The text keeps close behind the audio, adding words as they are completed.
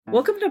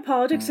Welcome to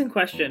Politics in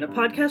Question, a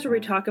podcast where we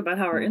talk about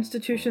how our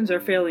institutions are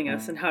failing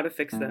us and how to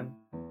fix them.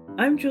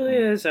 I'm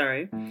Julia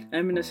Azari.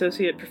 I'm an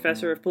associate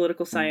professor of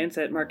political science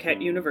at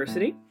Marquette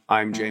University.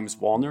 I'm James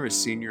Wallner, a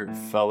senior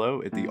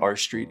fellow at the R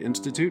Street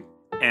Institute.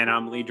 And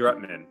I'm Lee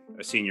Drutman,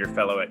 a senior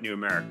fellow at New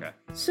America.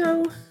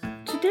 So,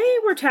 today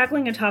we're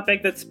tackling a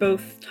topic that's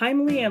both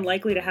timely and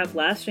likely to have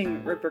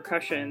lasting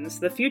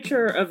repercussions: the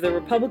future of the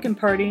Republican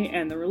Party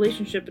and the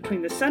relationship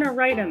between the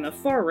center-right and the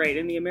far-right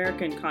in the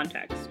American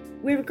context.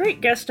 We have a great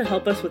guest to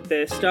help us with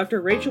this,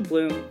 Dr. Rachel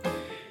Bloom.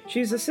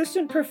 She's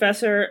assistant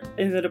professor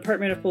in the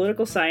Department of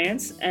Political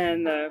Science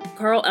and the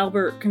Carl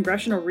Albert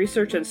Congressional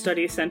Research and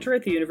Studies Center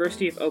at the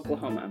University of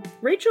Oklahoma.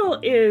 Rachel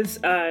is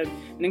an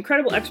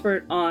incredible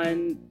expert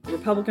on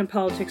Republican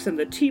politics and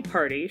the Tea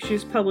Party.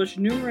 She's published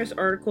numerous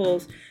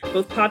articles,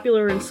 both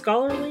popular and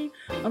scholarly,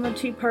 on the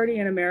Tea Party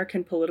and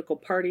American political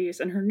parties,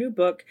 and her new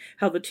book,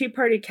 How the Tea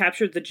Party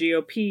Captured the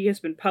GOP, has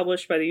been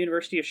published by the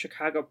University of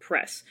Chicago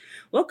Press.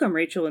 Welcome,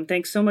 Rachel, and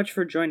thanks so much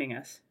for joining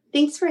us.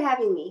 Thanks for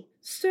having me.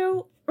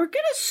 So, we're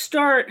going to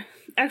start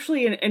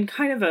actually in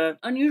kind of an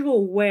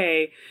unusual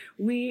way.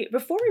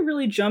 Before we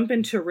really jump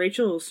into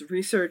Rachel's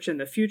research and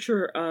the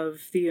future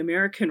of the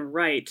American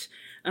right,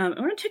 I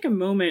want to take a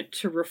moment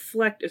to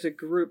reflect as a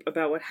group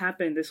about what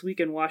happened this week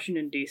in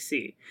Washington,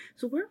 D.C.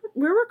 So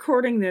we're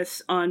recording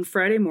this on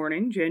Friday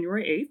morning,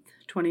 January 8th,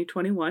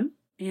 2021.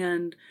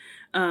 And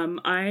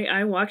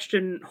I watched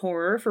in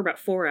horror for about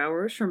 4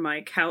 hours from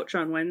my couch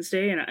on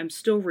Wednesday, and I'm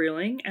still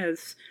reeling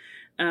as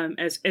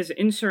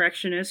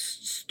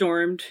insurrectionists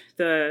stormed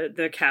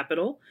the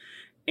Capitol,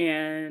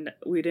 and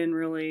we didn't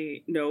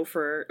really know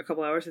for a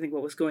couple hours, I think,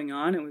 what was going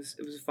on. It was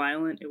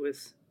violent. It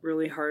was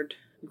really hard,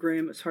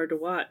 grim. It's hard to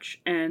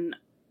watch. And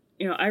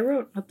I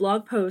wrote a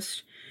blog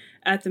post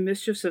at the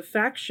Mischiefs of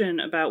Faction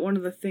about one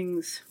of the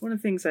things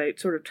I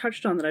sort of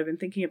touched on that I've been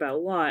thinking about a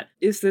lot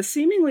is the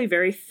seemingly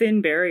very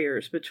thin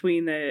barriers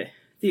between the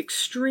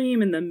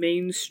extreme and the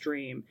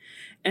mainstream,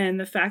 and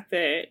the fact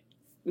that,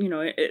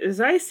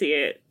 as I see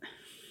it,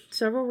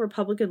 several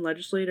Republican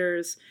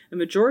legislators, a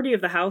majority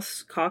of the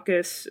House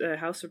caucus,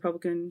 House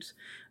Republicans,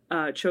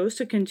 chose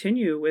to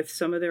continue with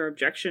some of their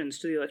objections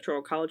to the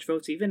Electoral College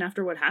votes, even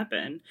after what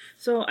happened.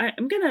 So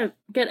I'm going to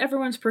get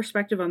everyone's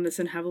perspective on this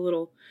and have a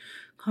little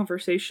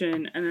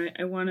conversation. And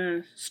I want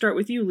to start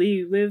with you, Lee.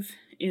 You live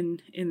in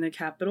the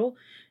Capitol.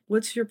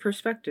 What's your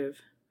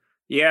perspective?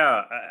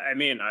 Yeah,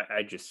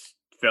 I just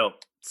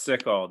felt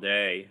sick all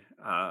day.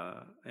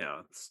 I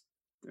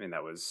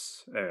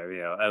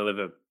live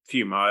a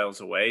few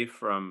miles away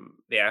from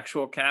the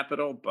actual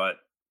Capitol, but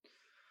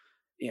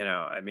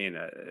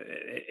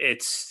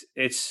it's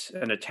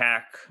an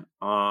attack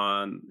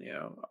on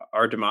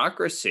our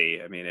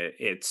democracy. I mean,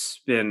 it's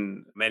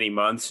been many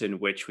months in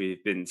which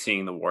we've been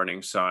seeing the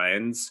warning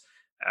signs.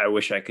 I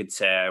wish I could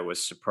say I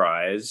was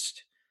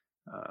surprised,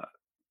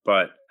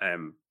 but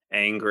I'm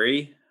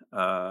angry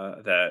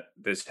that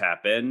this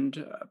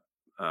happened.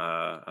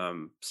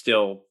 I'm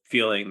still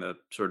feeling the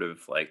sort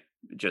of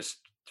just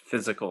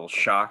physical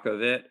shock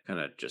of it, kind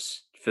of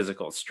just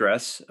physical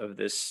stress of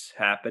this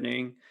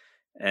happening.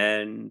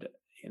 And,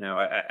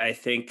 I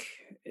think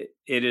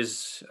it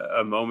is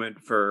a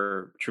moment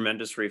for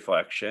tremendous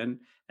reflection.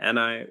 And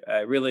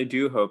I really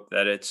do hope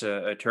that it's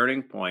a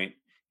turning point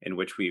in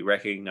which we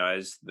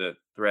recognize the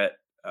threat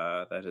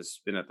that has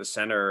been at the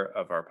center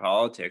of our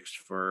politics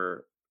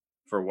for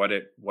what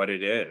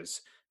it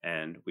is.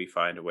 And we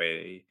find a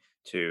way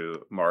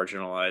to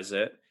marginalize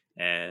it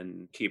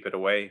and keep it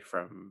away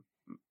from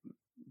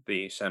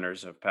the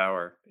centers of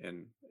power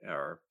in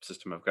our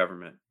system of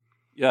government.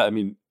 Yeah,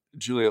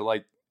 Julia,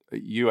 like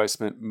you, I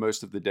spent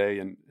most of the day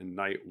and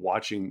night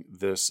watching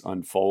this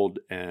unfold,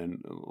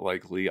 and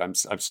like Lee, I'm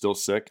still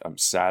sick. I'm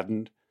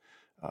saddened.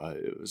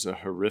 It was a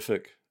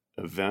horrific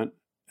event.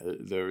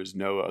 There is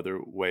no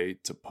other way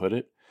to put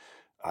it.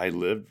 I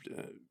lived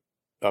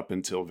up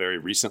until very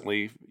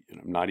recently,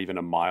 not even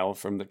a mile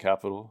from the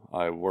Capitol.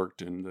 I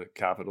worked in the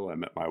Capitol. I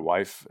met my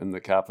wife in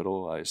the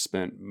Capitol. I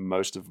spent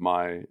most of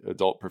my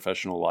adult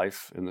professional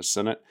life in the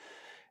Senate.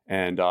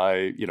 And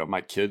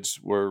my kids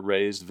were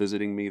raised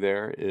visiting me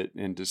there.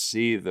 And to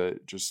see in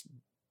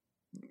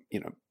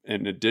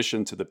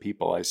addition to the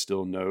people I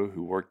still know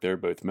who work there,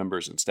 both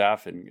members and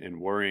staff, and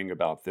worrying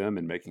about them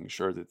and making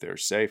sure that they're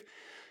safe,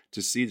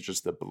 to see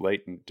just the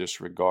blatant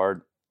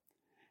disregard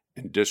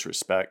and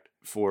disrespect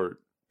for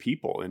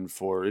people and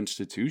for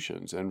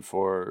institutions and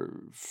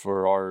for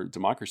our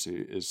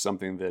democracy is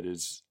something that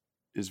is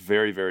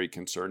very, very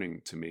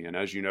concerning to me. And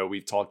as you know,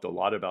 we've talked a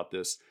lot about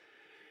this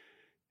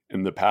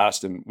in the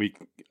past, and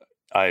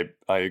I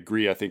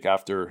agree. I think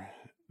after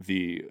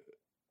the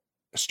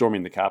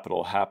storming the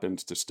Capitol happened,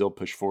 to still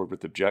push forward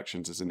with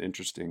objections is an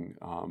interesting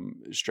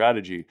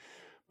strategy.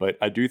 But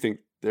I do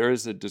think there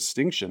is a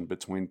distinction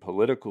between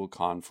political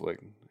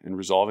conflict and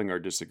resolving our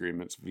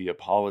disagreements via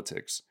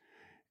politics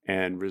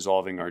and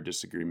resolving our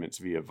disagreements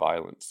via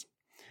violence.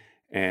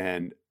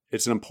 And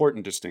it's an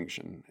important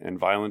distinction. And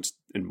violence,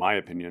 in my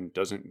opinion,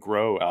 doesn't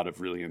grow out of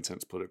really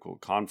intense political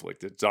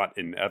conflict. It's not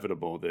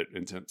inevitable that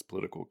intense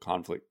political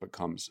conflict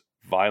becomes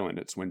violent.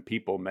 It's when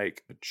people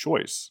make a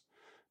choice.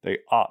 They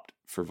opt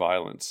for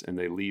violence and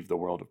they leave the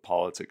world of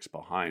politics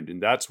behind.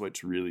 And that's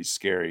what's really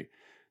scary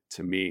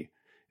to me,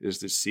 is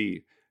to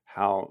see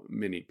how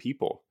many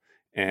people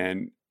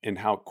and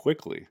how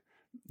quickly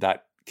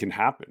that can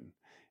happen.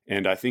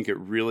 And I think it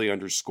really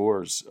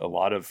underscores a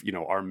lot of,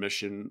 our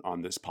mission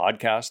on this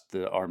podcast,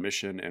 our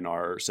mission in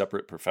our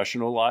separate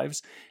professional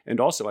lives. And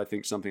also, I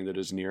think something that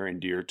is near and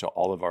dear to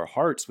all of our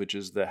hearts, which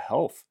is the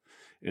health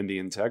and the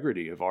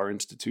integrity of our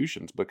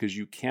institutions, because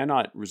you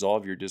cannot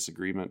resolve your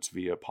disagreements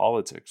via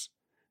politics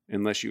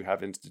unless you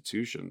have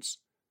institutions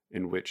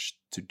in which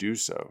to do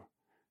so.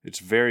 It's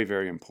very,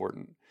 very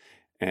important.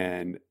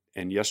 And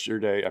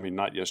yesterday,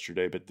 not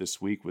yesterday, but this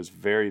week was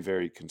very,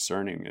 very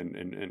concerning, and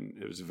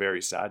it was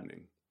very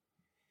saddening.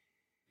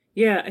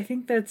 Yeah, I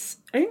think that's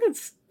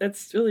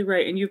really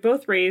right. And you've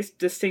both raised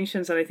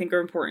distinctions that I think are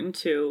important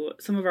to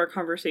some of our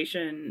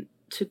conversation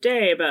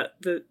today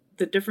about the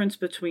difference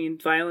between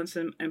violence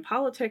and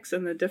politics,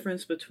 and the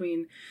difference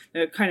between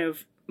the kind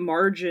of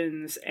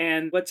margins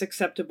and what's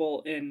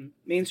acceptable in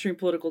mainstream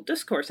political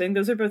discourse. I think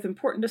those are both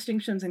important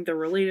distinctions. I think they're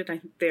related. I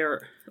think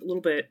they're a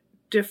little bit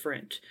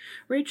different.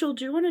 Rachel,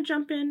 do you want to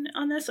jump in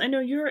on this? I know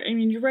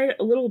you write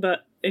a little bit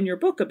in your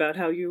book about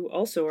how you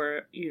also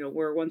are,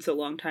 were once a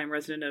longtime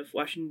resident of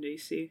Washington,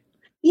 D.C.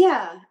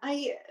 Yeah,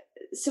 I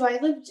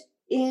lived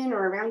in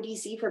or around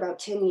D.C. for about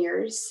 10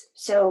 years.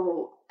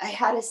 So I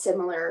had a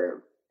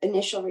similar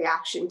initial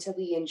reaction to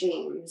Lee and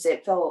James.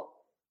 It felt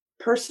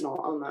personal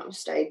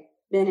almost. I'd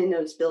been in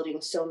those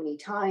buildings so many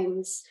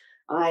times.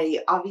 I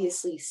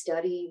obviously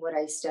study what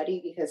I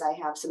study because I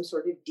have some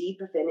sort of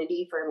deep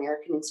affinity for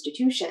American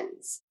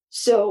institutions.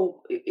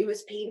 So it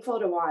was painful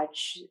to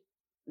watch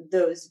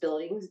those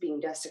buildings being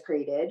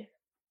desecrated.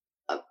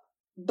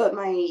 But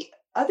my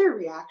other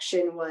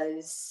reaction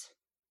was,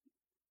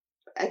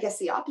 I guess,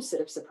 the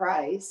opposite of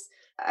surprise.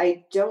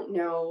 I don't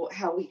know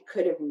how we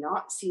could have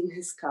not seen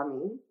this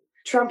coming.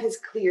 Trump has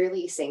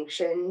clearly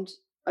sanctioned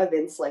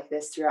events like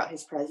this throughout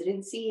his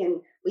presidency,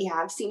 and we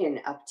have seen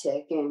an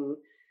uptick in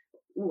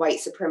white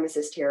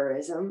supremacist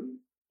terrorism.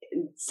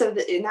 So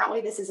in that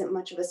way, this isn't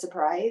much of a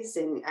surprise.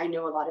 And I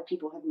know a lot of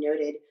people have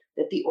noted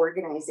that the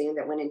organizing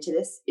that went into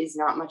this is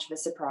not much of a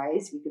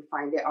surprise. We could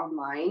find it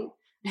online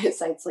at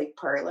sites like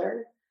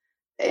Parler.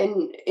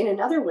 And in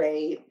another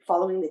way,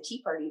 following the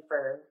Tea Party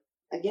for,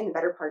 again, the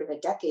better part of a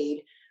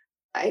decade,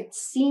 I'd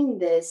seen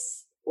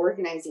this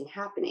organizing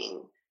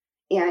happening.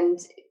 And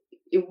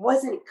it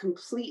wasn't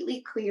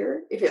completely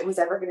clear if it was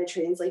ever going to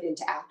translate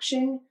into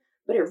action,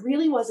 but it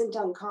really wasn't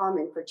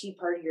uncommon for Tea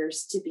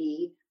Partiers to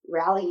be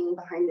rallying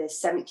behind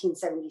this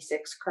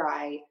 1776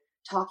 cry,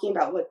 talking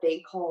about what they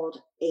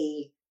called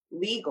a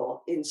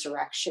legal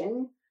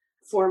insurrection,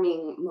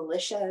 forming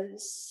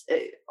militias,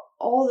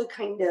 all the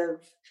kind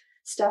of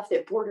stuff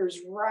that borders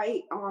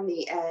right on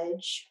the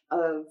edge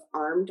of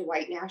armed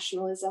white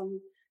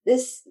nationalism.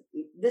 This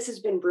has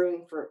been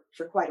brewing for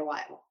quite a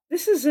while.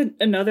 This is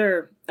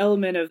another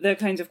element of the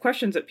kinds of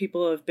questions that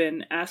people have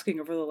been asking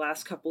over the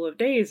last couple of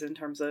days in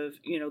terms of,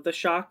 the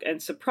shock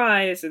and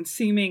surprise and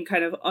seeming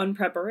kind of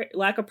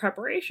lack of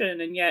preparation.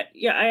 And yet,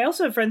 I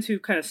also have friends who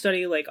kind of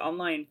study like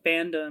online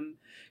fandom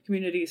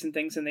communities and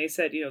things, and they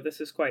said, this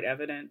is quite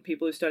evident.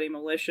 People who study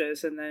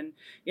militias, and then,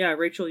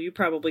 Rachel, you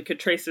probably could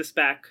trace this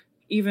back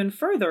even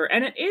further.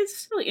 And it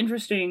is really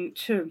interesting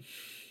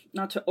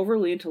not to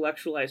overly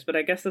intellectualize, but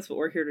I guess that's what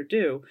we're here to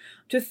do,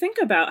 to think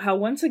about how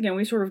once again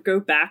we sort of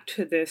go back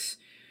to this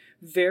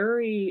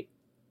very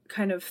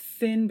kind of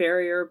thin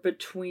barrier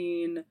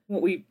between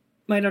what we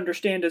might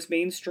understand as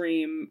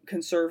mainstream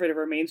conservative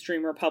or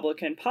mainstream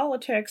Republican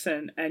politics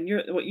and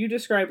what you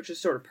describe, which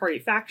is sort of party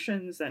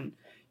factions and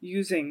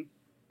using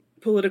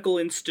political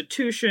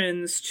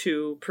institutions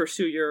to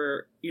pursue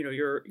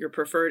your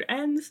preferred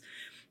ends.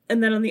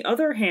 And then on the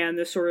other hand,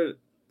 this sort of,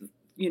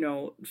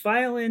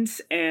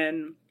 violence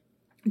and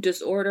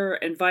disorder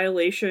and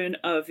violation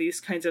of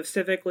these kinds of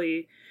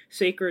civically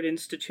sacred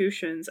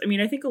institutions. I mean,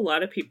 I think a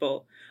lot of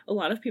people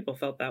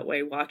felt that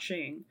way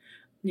watching,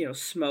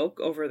 smoke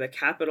over the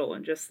Capitol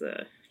and just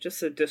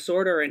the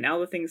disorder, and now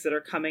the things that are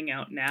coming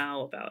out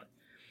now about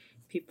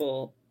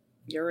people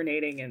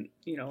urinating and,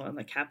 on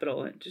the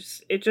Capitol. And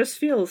it just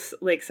feels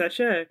like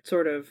such a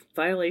sort of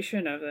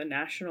violation of the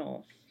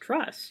national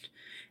trust.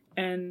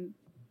 And,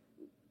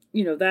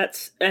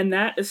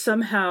 that is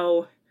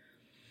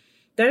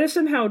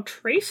somehow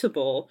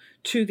traceable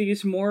to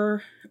these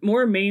more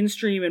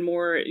mainstream and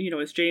more,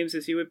 as James,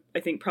 as you would,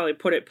 I think, probably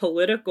put it,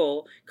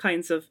 political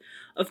kinds of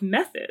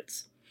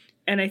methods.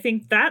 And I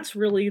think that's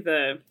really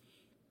the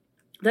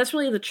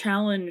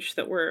challenge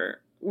that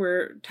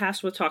we're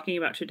tasked with talking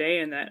about today,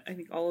 and that I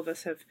think all of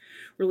us have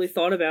really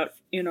thought about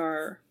in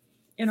our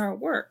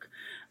work.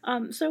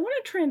 So I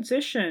want to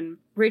transition,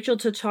 Rachel,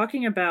 to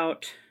talking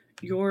about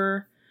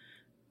your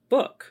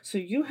book. So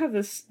you have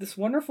this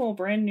wonderful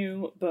brand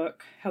new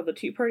book, How the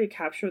Tea Party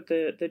Captured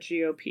the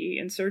GOP,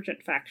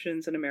 Insurgent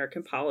Factions in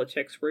American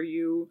Politics, where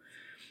you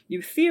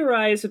you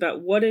theorize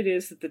about what it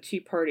is that the Tea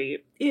Party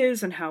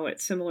is and how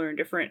it's similar and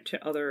different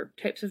to other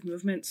types of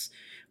movements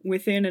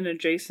within and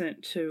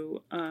adjacent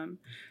to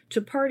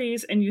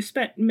parties. And you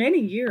spent many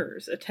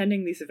years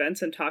attending these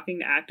events and talking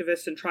to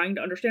activists and trying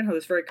to understand how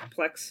this very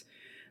complex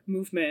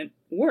movement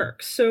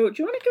works. So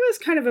do you want to give us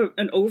kind of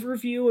an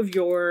overview of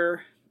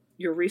your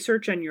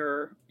research and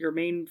your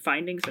main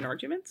findings and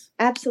arguments?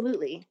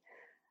 Absolutely.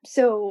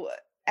 So,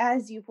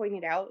 as you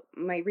pointed out,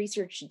 my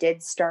research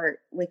did start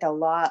with a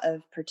lot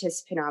of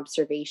participant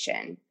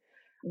observation.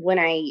 When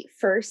I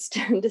first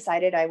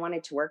decided I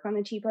wanted to work on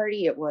the Tea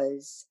Party, it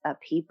was a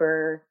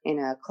paper in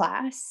a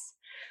class.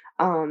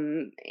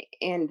 And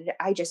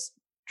I just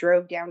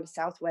drove down to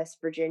Southwest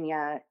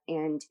Virginia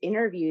and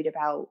interviewed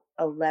about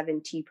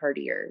 11 Tea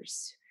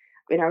Partiers.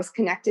 And I was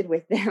connected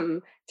with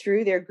them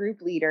through their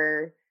group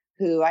leader,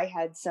 who I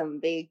had some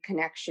vague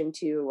connection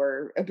to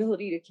or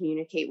ability to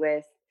communicate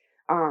with,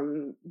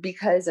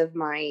 because of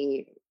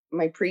my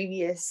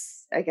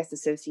previous, I guess,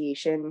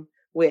 association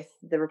with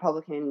the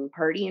Republican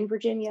Party in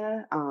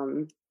Virginia.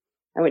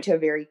 I went to a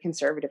very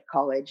conservative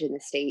college in the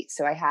state,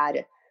 so I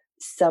had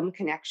some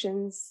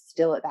connections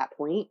still at that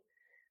point.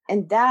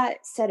 And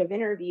that set of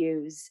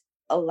interviews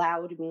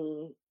allowed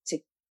me to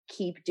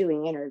keep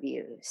doing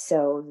interviews.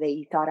 So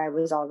they thought I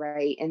was all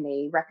right, and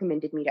they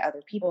recommended me to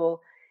other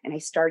people, and I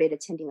started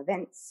attending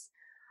events.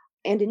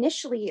 And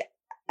initially,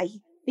 I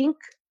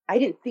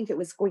didn't think it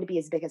was going to be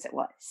as big as it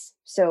was.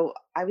 So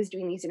I was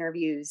doing these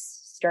interviews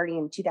starting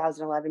in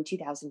 2011,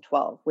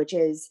 2012, which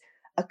is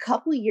a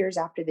couple of years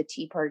after the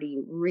Tea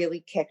Party really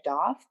kicked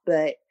off.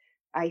 But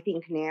I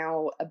think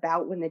now,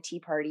 about when the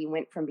Tea Party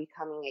went from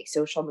becoming a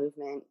social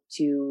movement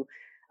to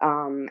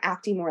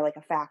acting more like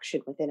a faction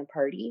within a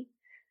party.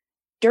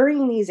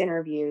 During these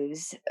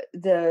interviews,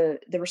 the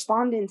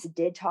respondents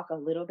did talk a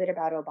little bit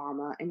about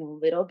Obama and a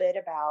little bit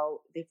about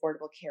the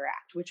Affordable Care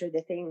Act, which are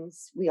the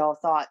things we all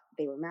thought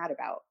they were mad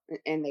about,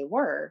 and they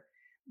were,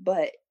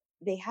 but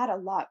they had a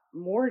lot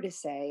more to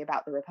say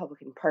about the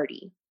Republican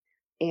Party.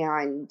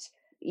 And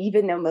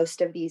even though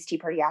most of these Tea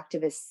Party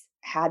activists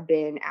had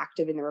been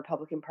active in the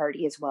Republican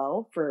Party as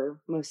well for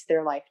most of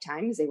their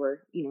lifetimes, they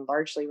were,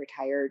 largely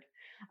retired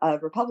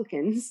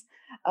Republicans,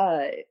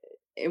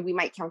 and we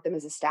might count them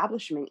as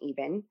establishment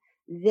even,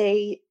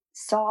 they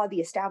saw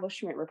the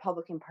establishment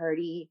Republican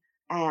Party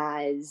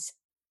as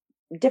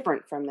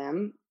different from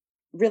them,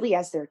 really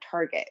as their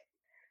target.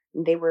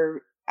 They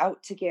were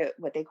out to get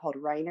what they called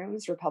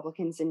rhinos,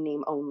 Republicans in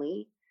name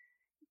only.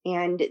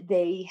 And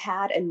they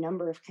had a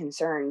number of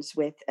concerns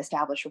with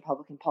established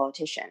Republican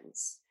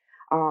politicians.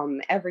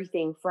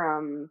 Everything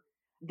from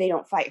they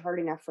don't fight hard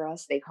enough for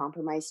us, they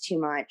compromise too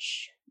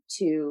much,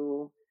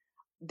 to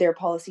their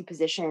policy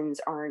positions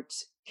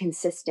aren't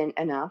consistent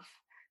enough.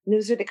 And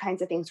those are the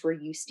kinds of things we're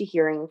used to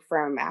hearing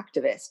from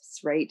activists,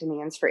 right?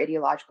 Demands for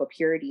ideological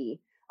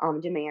purity,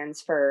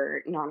 demands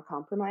for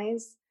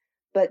non-compromise.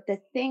 But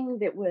the thing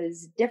that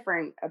was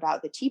different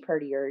about the Tea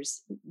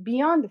Partiers,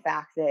 beyond the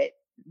fact that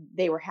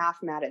they were half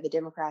mad at the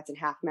Democrats and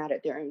half mad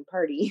at their own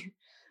party,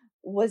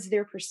 was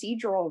their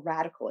procedural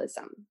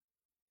radicalism.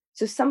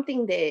 So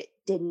something that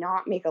did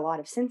not make a lot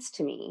of sense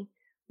to me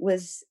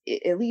was,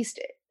 at least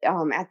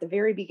at the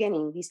very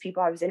beginning, these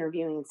people I was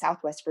interviewing in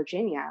Southwest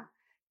Virginia,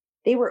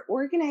 they were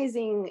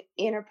organizing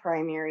in a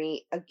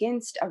primary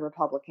against a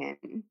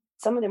Republican.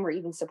 Some of them were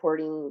even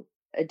supporting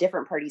a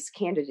different party's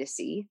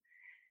candidacy.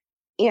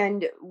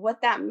 And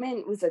what that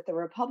meant was that the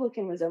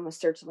Republican was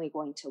almost certainly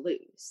going to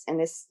lose. And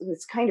this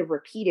was kind of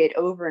repeated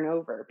over and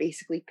over.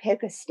 Basically,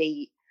 pick a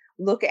state,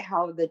 look at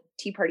how the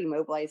Tea Party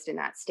mobilized in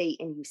that state,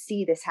 and you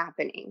see this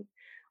happening,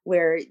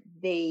 where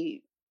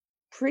they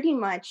pretty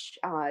much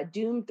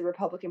doomed the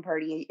Republican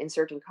Party in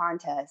certain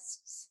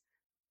contests,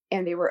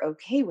 and they were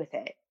okay with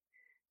it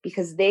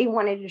because they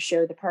wanted to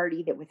show the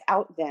party that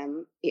without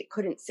them, it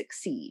couldn't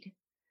succeed.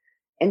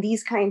 And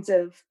these kinds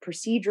of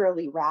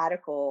procedurally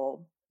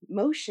radical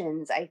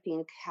motions, I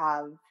think,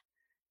 have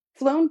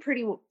flown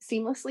pretty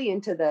seamlessly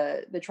into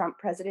the Trump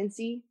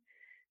presidency.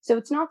 So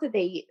it's not that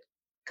they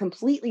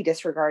completely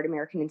disregard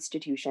American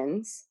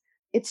institutions.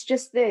 It's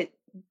just that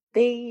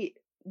they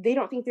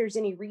don't think there's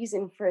any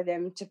reason for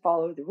them to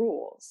follow the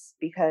rules,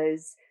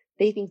 because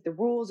they think the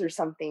rules are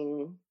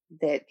something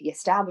that the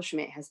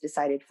establishment has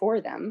decided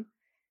for them.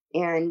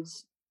 And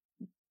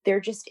there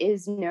just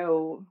is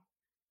no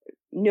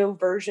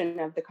version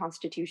of the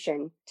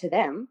Constitution to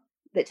them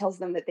that tells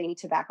them that they need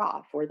to back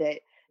off, or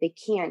that they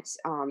can't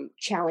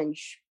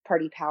challenge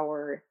party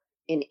power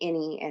in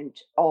any and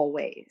all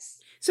ways.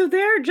 So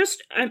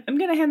I'm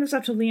going to hand this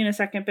off to Lee in a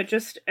second, but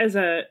just as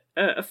a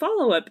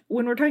follow-up,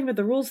 when we're talking about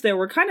the rules there,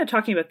 we're kind of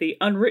talking about the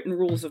unwritten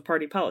rules of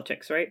party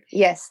politics, right?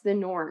 Yes, the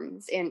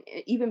norms. And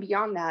even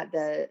beyond that,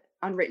 the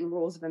unwritten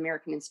rules of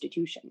American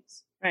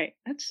institutions. Right.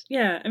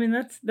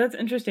 That's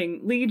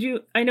interesting. Lee,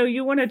 I know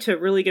you wanted to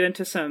really get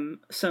into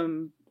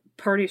some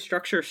party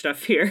structure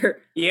stuff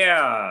here.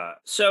 Yeah.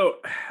 So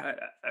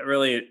I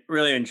really,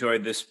 really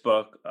enjoyed this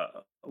book.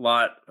 A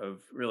lot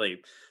of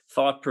really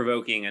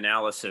thought-provoking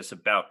analysis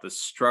about the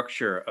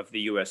structure of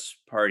the U.S.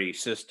 party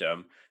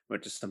system,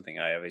 which is something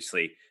I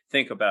obviously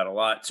think about a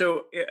lot.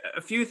 So,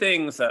 a few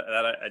things that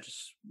I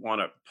just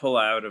want to pull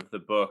out of the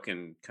book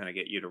and kind of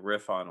get you to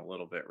riff on a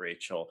little bit,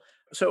 Rachel.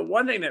 So,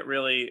 one thing that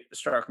really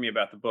struck me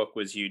about the book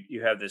was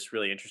you have this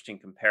really interesting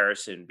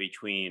comparison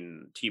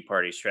between Tea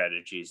Party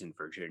strategies in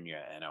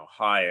Virginia and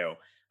Ohio.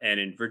 And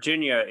in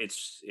Virginia,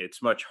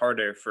 it's much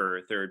harder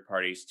for third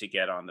parties to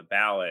get on the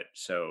ballot.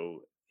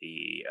 So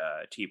the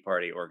Tea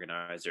Party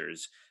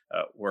organizers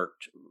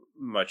worked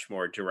much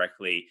more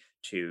directly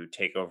to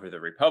take over the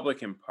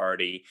Republican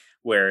Party,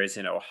 whereas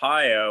in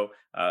Ohio,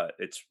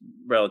 it's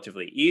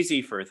relatively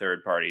easy for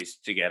third parties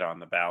to get on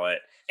the ballot,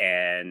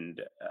 and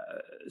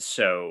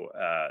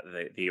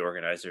the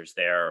organizers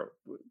there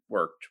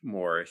worked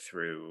more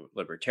through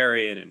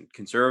libertarian and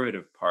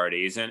conservative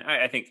parties, and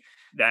I think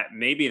that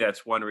maybe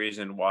that's one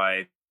reason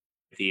why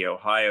the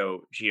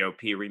Ohio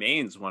GOP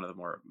remains one of the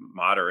more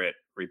moderate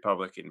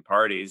Republican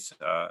parties.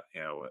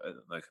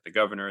 Like the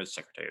governor,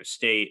 Secretary of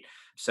State,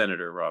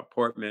 Senator Rob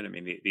Portman. I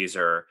mean, these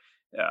are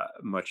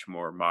much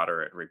more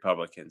moderate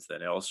Republicans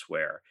than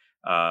elsewhere.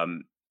 I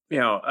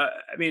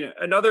mean,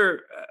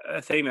 another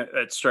thing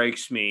that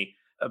strikes me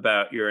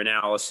about your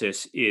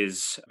analysis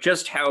is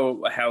just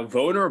how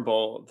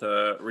vulnerable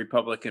the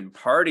Republican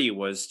Party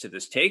was to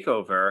this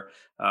takeover.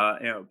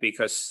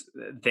 Because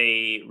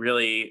they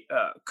really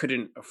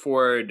couldn't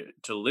afford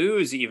to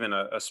lose even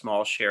a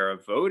small share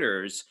of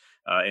voters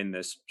in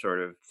this sort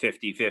of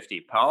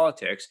 50-50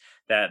 politics,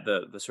 that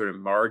the sort of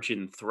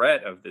margin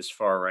threat of this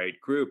far right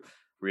group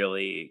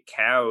really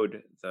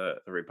cowed the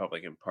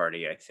Republican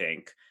Party, I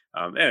think.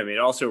 And I mean, it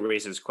also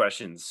raises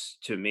questions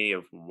to me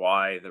of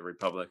why the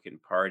Republican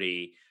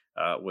Party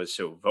was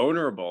so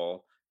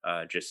vulnerable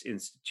just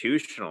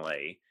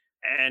institutionally.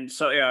 And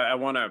so, yeah, I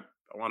want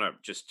to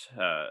just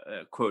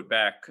quote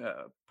back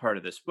part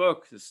of this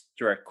book, this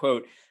direct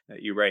quote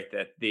that you write,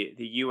 that the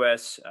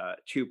U.S.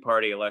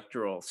 Two-party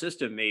electoral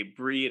system may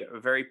breed a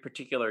very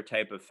particular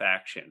type of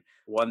faction,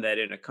 one that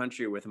in a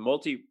country with a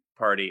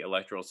multi-party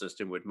electoral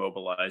system would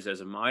mobilize as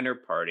a minor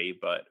party,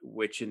 but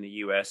which in the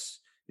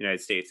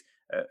United States,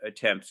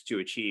 attempts to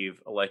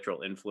achieve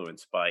electoral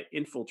influence by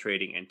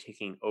infiltrating and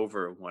taking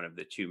over one of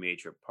the two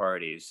major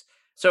parties.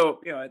 So,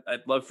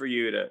 I'd love for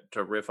you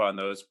to riff on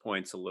those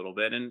points a little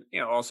bit, and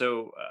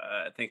also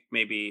I think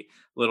maybe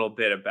a little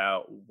bit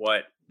about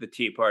what the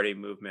Tea Party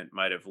movement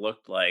might have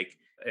looked like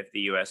if the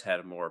U.S. had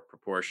a more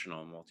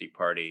proportional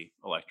multi-party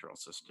electoral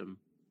system.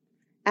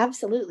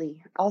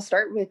 Absolutely. I'll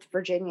start with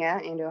Virginia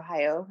and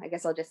Ohio. I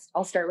guess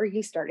I'll start where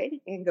you started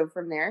and go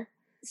from there.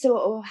 So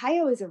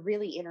Ohio is a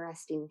really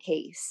interesting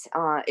case.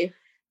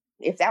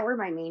 If that were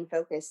my main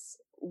focus,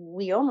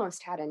 we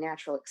almost had a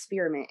natural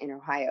experiment in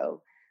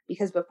Ohio,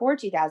 because before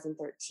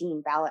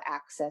 2013, ballot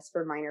access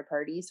for minor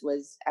parties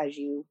was, as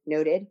you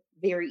noted,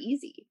 very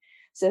easy.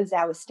 So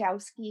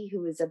Zawistowski,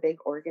 who was a big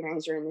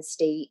organizer in the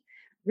state,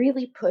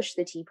 really pushed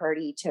the Tea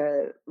Party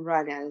to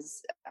run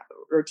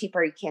or Tea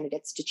Party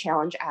candidates to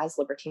challenge as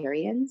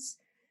libertarians.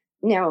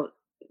 Now,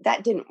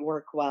 that didn't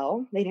work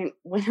well. They didn't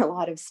win a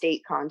lot of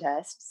state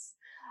contests.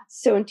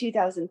 So in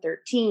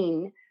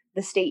 2013,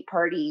 the state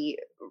party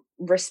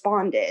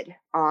responded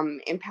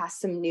and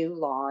passed some new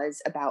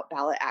laws about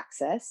ballot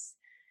access.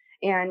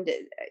 And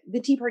the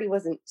Tea Party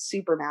wasn't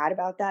super mad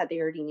about that. They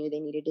already knew they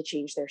needed to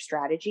change their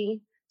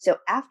strategy. So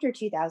after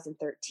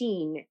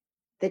 2013,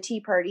 the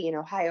Tea Party in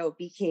Ohio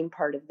became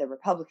part of the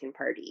Republican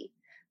Party.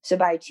 So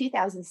by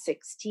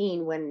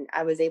 2016, when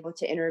I was able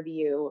to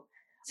interview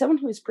someone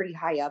who was pretty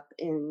high up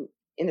in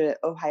the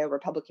Ohio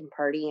Republican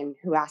Party and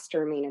who asked to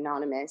remain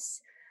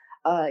anonymous,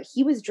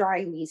 he was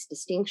drawing these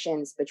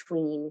distinctions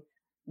between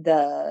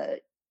the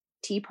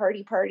Tea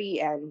Party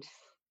and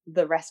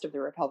the rest of the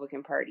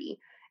Republican Party.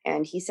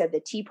 And he said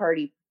the Tea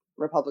Party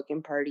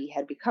Republican Party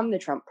had become the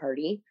Trump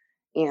Party,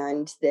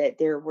 and that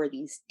there were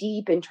these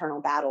deep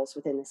internal battles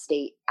within the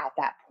state at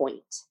that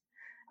point.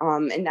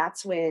 And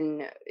that's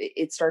when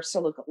it starts to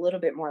look a little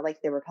bit more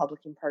like the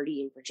Republican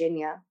Party in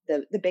Virginia.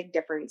 The big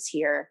difference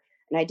here,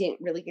 and I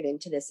didn't really get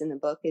into this in the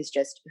book, is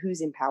just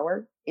who's in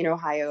power. In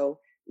Ohio,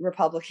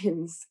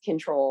 Republicans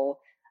control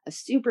a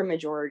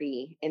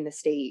supermajority in the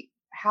state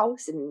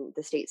House and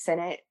the state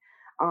Senate.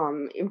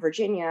 In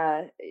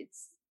Virginia,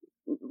 it's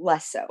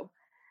less so.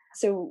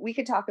 So we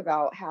could talk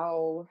about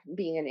how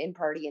being an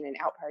in-party and an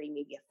out-party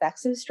maybe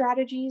affects those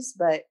strategies,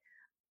 but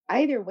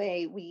either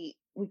way, we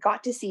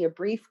got to see a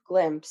brief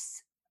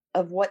glimpse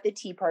of what the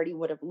Tea Party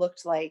would have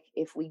looked like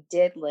if we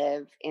did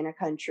live in a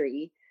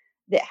country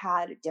that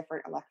had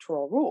different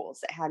electoral rules,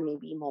 that had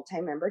maybe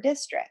multi-member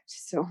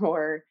districts,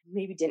 or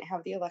maybe didn't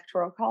have the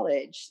electoral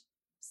college,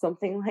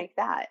 something like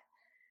that.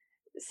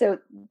 So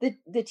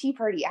the Tea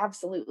Party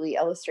absolutely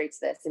illustrates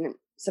this. And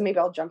so maybe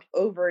I'll jump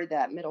over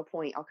that middle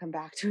point. I'll come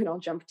back to it. I'll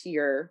jump to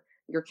your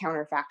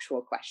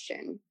counterfactual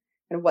question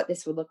and what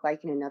this would look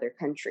like in another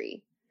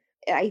country.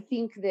 I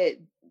think that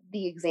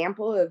the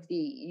example of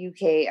the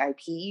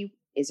UKIP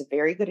is a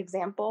very good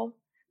example,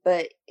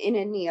 but in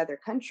any other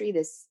country,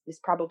 this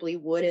probably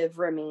would have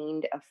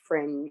remained a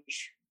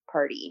fringe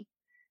party.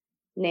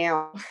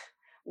 Now,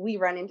 we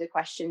run into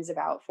questions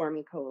about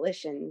forming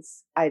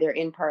coalitions, either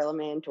in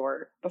Parliament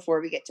or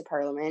before we get to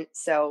Parliament.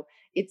 So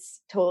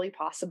it's totally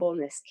possible in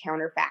this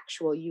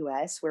counterfactual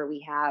US where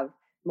we have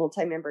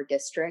multi-member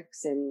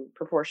districts and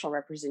proportional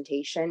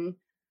representation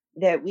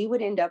that we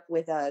would end up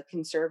with a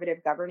conservative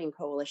governing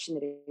coalition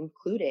that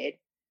included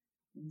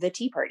the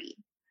Tea Party.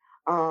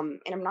 And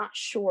I'm not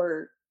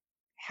sure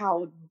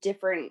how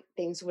different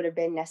things would have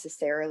been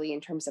necessarily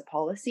in terms of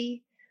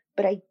policy,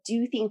 but I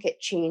do think it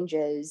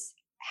changes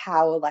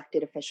how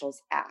elected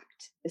officials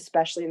act,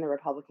 especially in the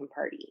Republican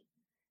Party.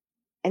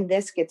 And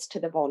this gets to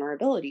the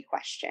vulnerability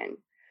question,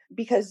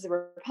 because the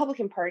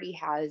Republican Party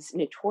has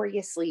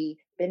notoriously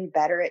been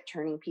better at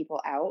turning people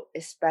out,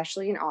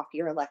 especially in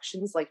off-year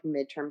elections like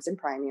midterms and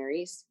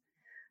primaries.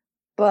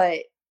 But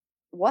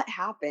what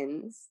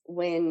happens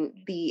when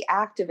the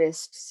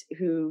activists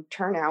who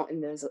turn out in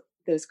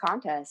those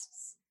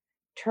contests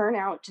turn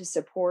out to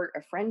support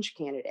a fringe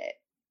candidate?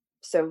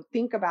 So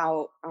think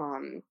about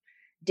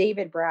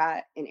David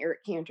Brat and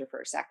Eric Cantor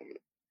for a second.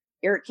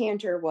 Eric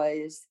Cantor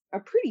was a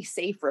pretty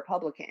safe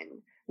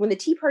Republican. When the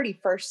Tea Party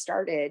first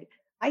started,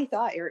 I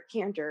thought Eric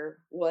Cantor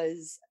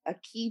was a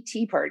key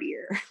Tea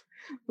Partier.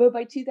 But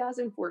by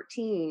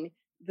 2014,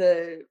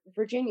 the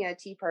Virginia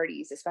Tea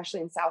Parties,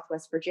 especially in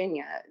Southwest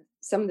Virginia,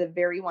 some of the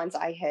very ones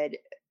I had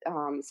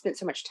spent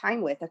so much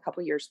time with a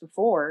couple years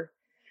before,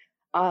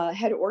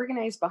 had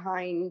organized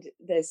behind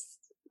this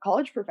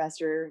college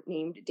professor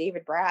named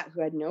David Brat,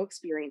 who had no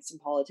experience in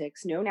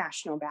politics, no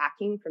national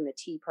backing from the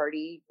Tea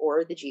Party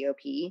or the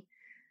GOP.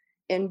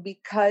 And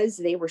because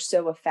they were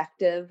so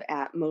effective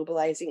at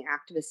mobilizing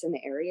activists in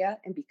the area,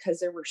 and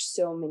because there were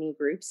so many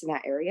groups in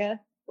that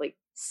area, like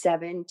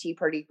 7 Tea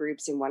Party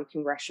groups in one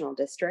congressional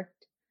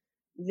district,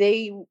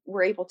 they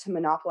were able to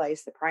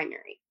monopolize the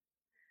primary.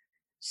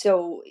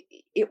 So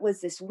it was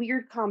this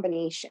weird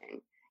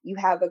combination. You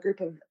have a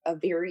group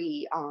of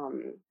very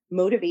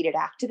motivated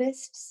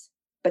activists,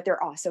 but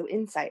they're also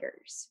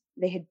insiders.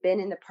 They had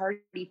been in the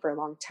party for a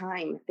long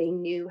time. They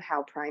knew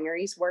how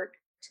primaries worked.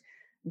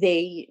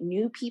 They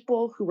knew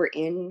people who were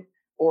in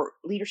or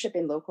leadership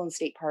in local and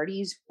state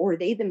parties, or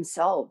they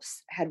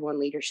themselves had won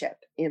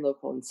leadership in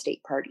local and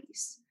state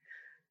parties.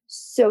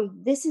 So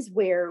this is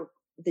where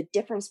the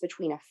difference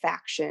between a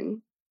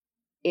faction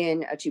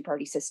in a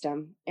two-party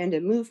system and a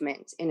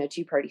movement in a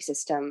two-party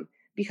system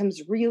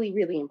becomes really,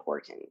 really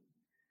important.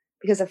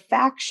 Because a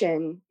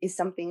faction is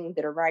something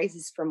that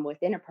arises from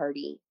within a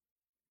party.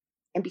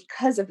 And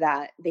because of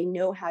that, they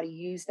know how to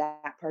use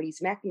that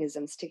party's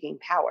mechanisms to gain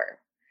power.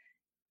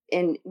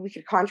 And we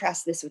could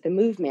contrast this with a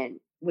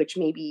movement, which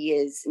maybe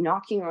is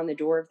knocking on the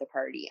door of the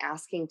party,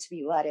 asking to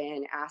be let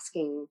in,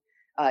 asking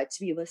to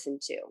be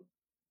listened to.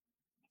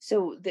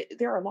 So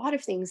there are a lot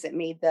of things that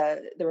made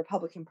the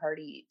Republican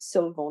Party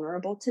so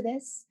vulnerable to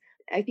this.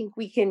 I think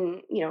we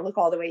can, look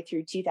all the way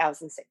through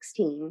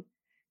 2016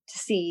 to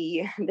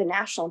see the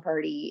National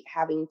Party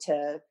having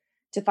to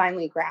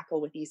finally grapple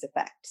with these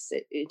effects.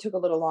 It took a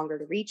little longer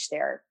to reach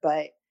there,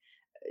 but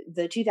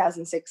the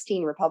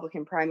 2016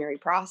 Republican primary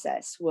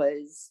process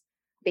was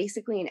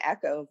basically an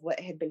echo of what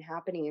had been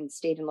happening in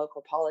state and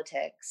local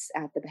politics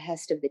at the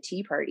behest of the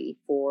Tea Party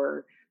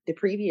for the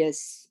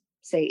previous,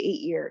 say,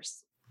 8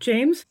 years.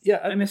 James? Yeah.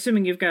 I'm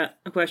assuming you've got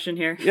a question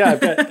here. Yeah,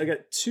 I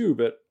got two,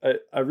 but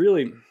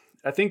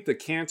I think the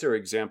Cantor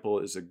example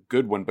is a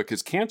good one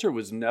because Cantor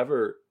was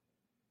never,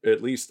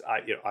 at least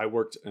I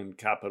worked in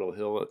Capitol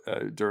Hill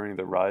during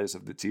the rise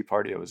of the Tea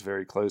Party. I was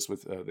very close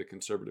with the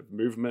conservative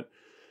movement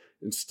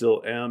and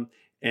still am.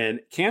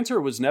 And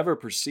Cantor was never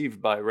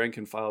perceived by rank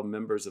and file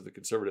members of the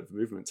conservative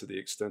movement, to the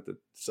extent that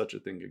such a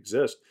thing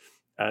exists,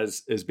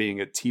 as being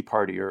a Tea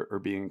Party or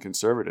being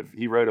conservative.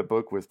 He wrote a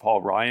book with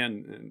Paul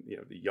Ryan and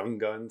the Young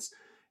Guns,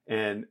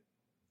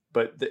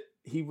 but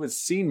he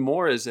was seen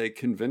more as a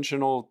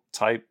conventional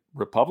type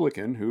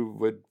Republican who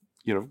would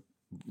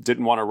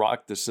didn't want to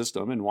rock the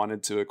system and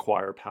wanted to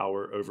acquire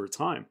power over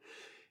time.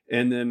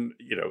 And then,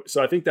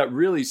 so I think that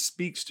really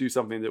speaks to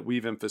something that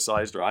we've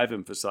emphasized, or I've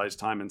emphasized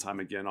time and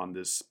time again on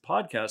this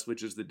podcast,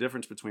 which is the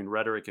difference between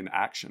rhetoric and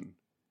action.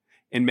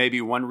 And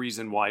maybe one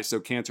reason why, so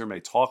Cantor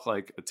may talk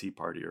like a Tea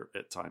Partier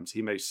at times.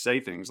 He may say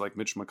things like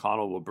Mitch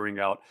McConnell will bring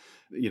out,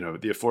 the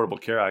Affordable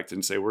Care Act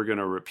and say, we're going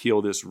to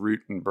repeal this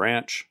root and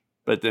branch,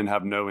 but then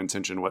have no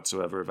intention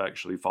whatsoever of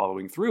actually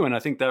following through. And I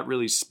think that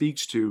really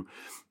speaks to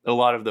a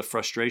lot of the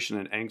frustration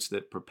and angst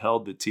that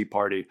propelled the Tea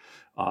Party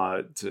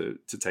to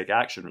take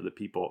action, or the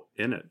people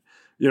in it.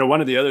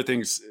 One of the other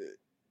things,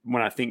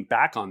 when I think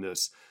back on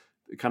this,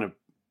 kind of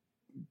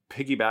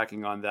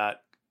piggybacking on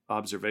that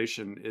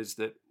observation, is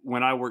that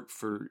when I worked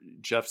for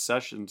Jeff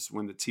Sessions,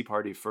 when the Tea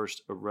Party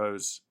first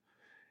arose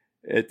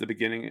at the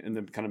beginning in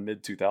the kind of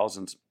mid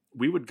 2000s,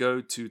 we would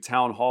go to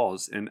town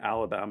halls in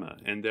Alabama,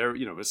 and there,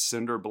 a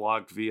cinder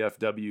block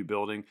VFW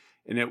building,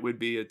 and it would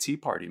be a Tea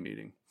Party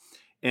meeting.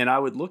 And I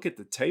would look at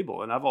the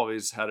table, and I've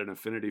always had an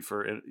affinity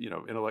for,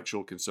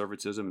 intellectual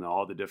conservatism and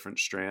all the different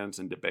strands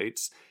and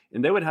debates.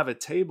 And they would have a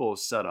table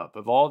set up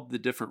of all the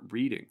different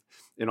reading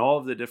and all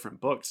of the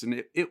different books.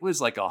 And it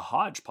was like a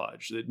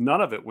hodgepodge. None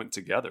of it went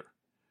together.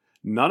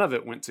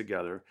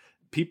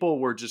 people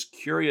were just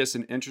curious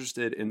and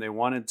interested, and they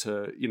wanted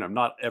to,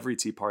 not every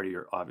Tea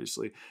Partier,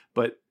 obviously,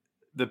 but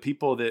the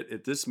people that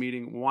at this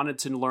meeting wanted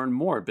to learn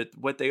more. But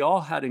what they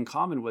all had in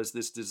common was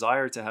this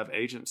desire to have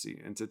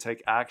agency and to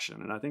take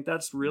action. And I think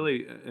that's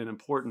really an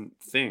important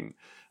thing.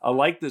 I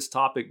like this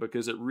topic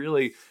because it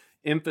really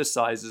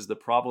emphasizes the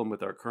problem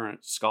with our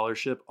current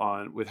scholarship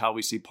with how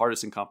we see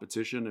partisan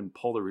competition and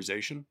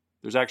polarization.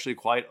 There's actually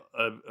quite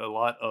a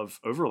lot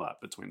of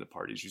overlap between the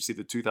parties. You see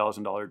the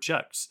 $2,000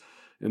 checks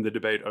in the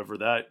debate over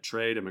that,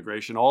 trade,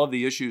 immigration, all of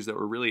the issues that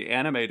were really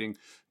animating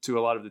to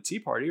a lot of the Tea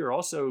Party are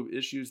also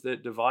issues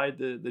that divide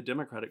the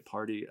Democratic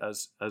Party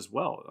as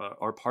well.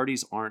 Our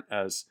parties aren't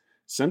as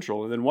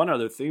central. And then one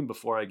other theme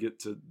before I get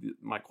to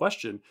my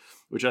question,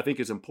 which I think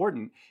is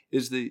important,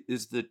 is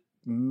the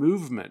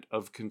movement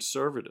of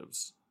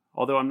conservatives.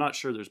 Although I'm not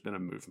sure there's been a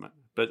movement,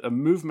 but a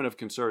movement of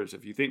conservatives.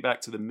 If you think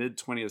back to the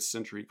mid-20th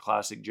century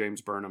classic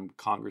James Burnham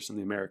Congress in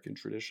the American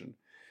tradition,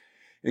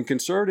 and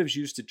conservatives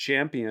used to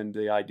champion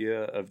the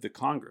idea of the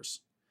Congress.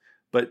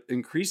 But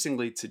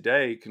increasingly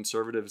today,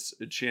 conservatives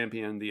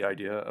champion the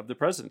idea of the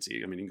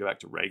presidency. I mean, you can go back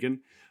to Reagan.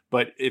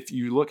 But if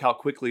you look how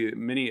quickly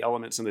many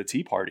elements in the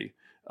Tea Party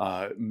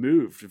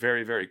moved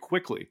very, very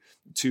quickly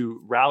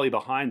to rally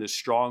behind this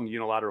strong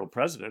unilateral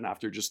president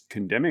after just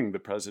condemning the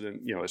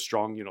president, a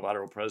strong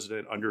unilateral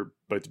president under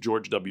both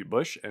George W.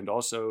 Bush and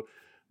also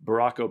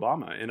Barack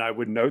Obama. And I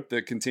would note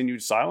the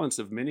continued silence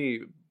of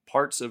many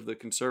parts of the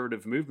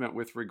conservative movement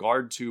with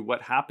regard to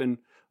what happened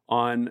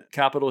on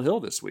Capitol Hill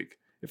this week.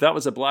 If that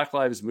was a Black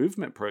Lives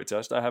Movement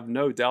protest, I have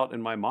no doubt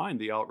in my mind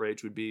the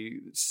outrage would be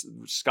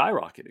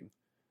skyrocketing.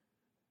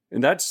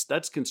 And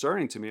that's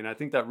concerning to me. And I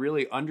think that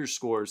really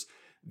underscores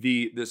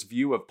this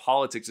view of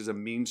politics as a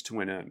means to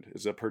an end,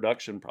 as a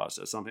production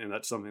process. Something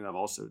I've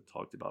also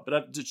talked about. But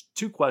I've just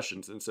two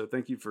questions. And so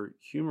thank you for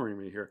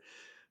humoring me here.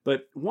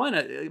 But one,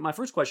 my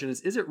first question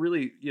is it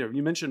really,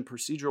 you mentioned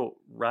procedural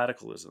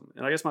radicalism.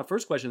 And I guess my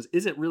first question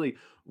is it really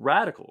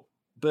radical?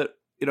 But,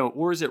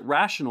 or is it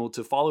rational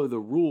to follow the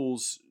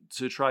rules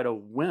to try to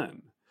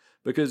win?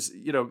 Because,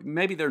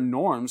 maybe they're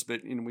norms,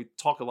 but we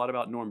talk a lot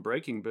about norm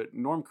breaking, but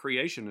norm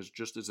creation is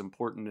just as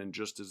important and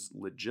just as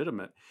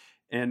legitimate.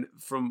 And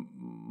from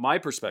my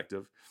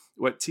perspective,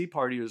 what Tea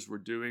Partiers were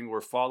doing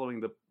were following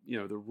the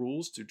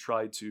rules to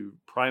try to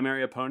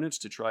primary opponents,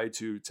 to try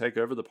to take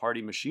over the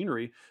party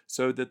machinery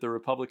so that the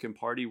Republican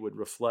Party would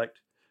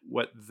reflect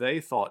what they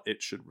thought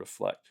it should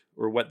reflect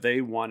or what they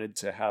wanted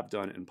to have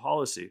done in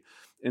policy.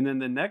 And then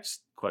the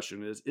next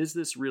question is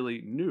this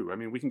really new? I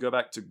mean, we can go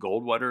back to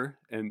Goldwater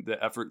and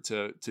the effort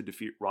to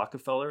defeat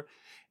Rockefeller.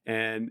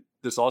 And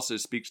this also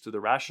speaks to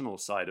the rational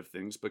side of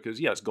things because,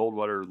 yes,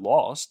 Goldwater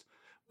lost,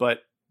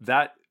 but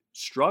that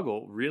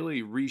struggle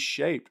really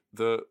reshaped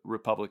the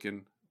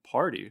Republican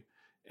Party.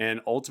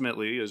 And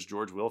ultimately, as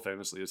George Will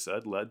famously has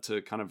said, led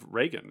to kind of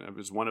Reagan. It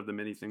was one of the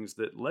many things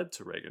that led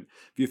to Reagan.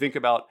 If you think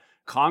about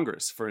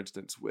Congress, for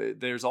instance,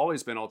 there's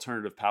always been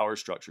alternative power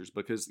structures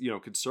because,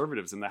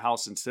 conservatives in the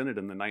House and Senate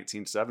in the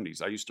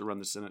 1970s, I used to run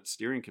the Senate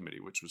Steering Committee,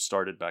 which was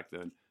started back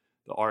then.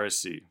 The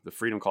RSC, the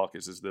Freedom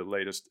Caucus, is the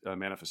latest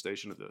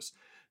manifestation of this.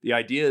 The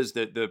idea is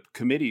that the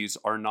committees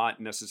are not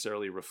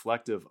necessarily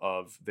reflective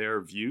of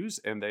their views,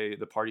 and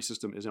the party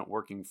system isn't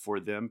working for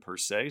them per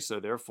se. So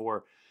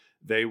therefore,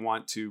 they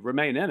want to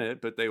remain in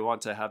it, but they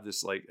want to have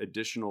this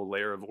additional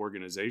layer of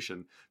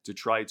organization to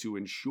try to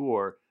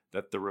ensure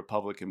that the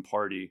Republican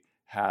Party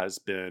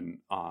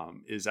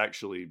is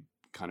actually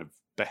kind of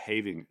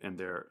behaving in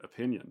their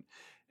opinion.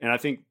 And I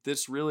think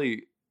this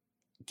really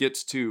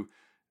gets to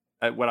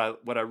what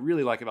I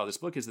really like about this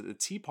book is that the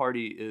Tea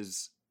Party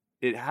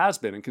has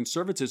been, and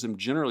conservatism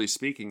generally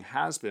speaking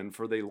has been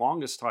for the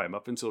longest time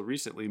up until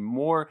recently,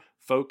 more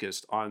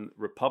focused on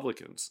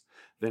Republicans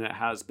than it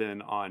has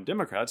been on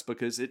Democrats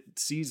because it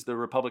sees the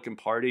Republican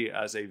Party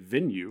as a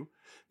venue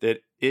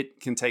that it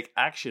can take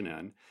action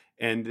in,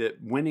 and that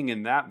winning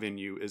in that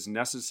venue is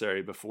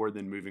necessary before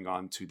then moving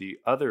on to the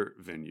other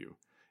venue.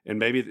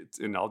 And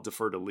and I'll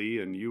defer to Lee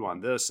and you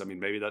on this. I mean,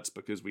 maybe that's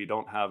because we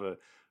don't have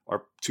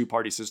our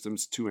two-party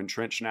system's too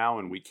entrenched now,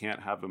 and we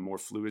can't have a more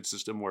fluid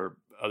system where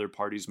other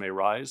parties may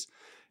rise,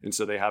 and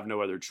so they have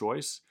no other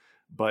choice.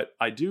 But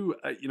I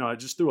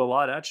just threw a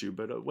lot at you,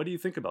 but what do you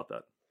think about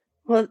that?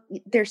 Well,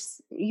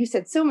 you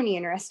said so many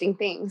interesting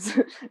things,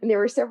 and there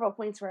were several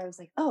points where I was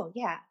like, oh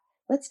yeah,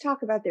 let's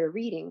talk about their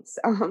readings,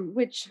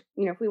 which,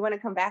 if we want to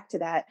come back to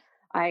that,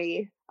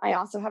 I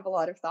also have a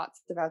lot of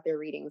thoughts about their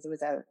readings. It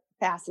was a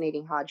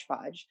fascinating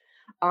hodgepodge.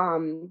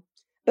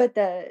 But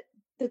the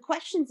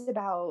questions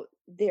about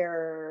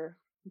their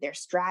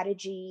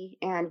strategy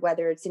and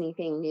whether it's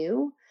anything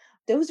new,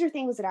 those are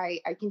things that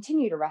I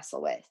continue to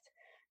wrestle with.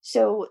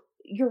 So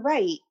you're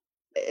right,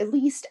 at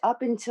least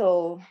up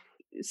until,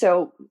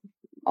 so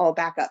I'll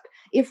back up.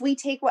 If we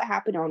take what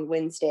happened on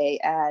Wednesday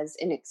as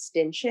an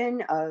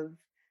extension of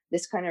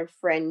this kind of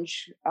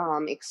fringe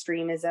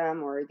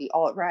extremism or the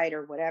alt-right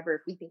or whatever,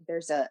 if we think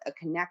there's a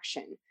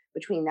connection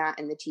between that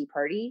and the Tea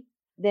Party,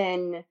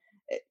 then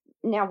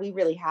now we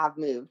really have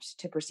moved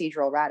to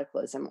procedural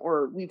radicalism,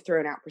 or we've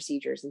thrown out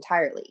procedures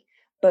entirely.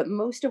 But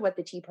most of what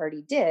the Tea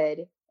Party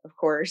did, of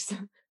course,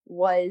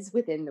 was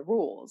within the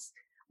rules.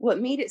 What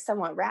made it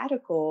somewhat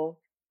radical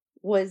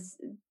was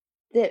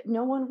that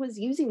no one was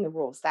using the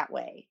rules that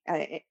way.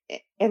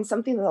 And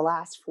something that the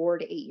last 4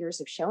 to 8 years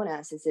have shown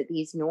us is that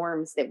these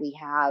norms that we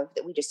have,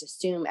 that we just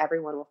assume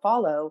everyone will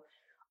follow,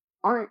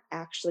 aren't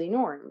actually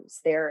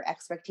norms. They're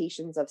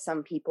expectations of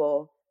some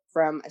people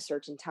from a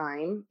certain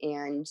time,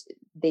 and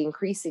they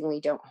increasingly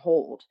don't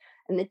hold.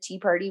 And the Tea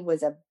Party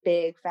was a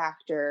big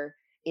factor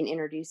in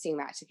introducing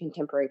that to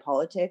contemporary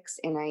politics.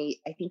 And I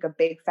think a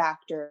big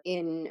factor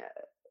in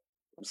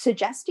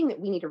suggesting that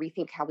we need to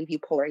rethink how we view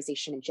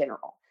polarization in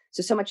general.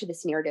 So much of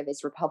this narrative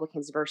is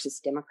Republicans versus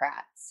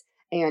Democrats.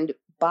 And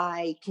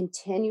by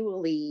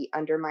continually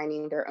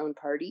undermining their own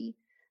party,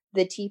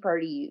 the Tea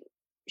Party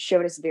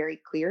showed us very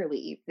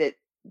clearly that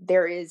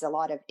there is a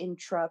lot of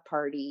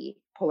intra-party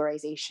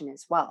polarization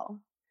as well.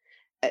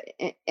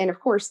 And of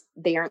course,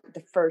 they aren't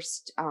the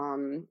first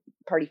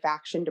party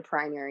faction to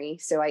primary.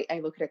 So I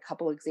look at a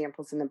couple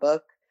examples in the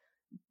book.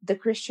 The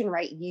Christian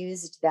right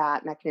used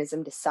that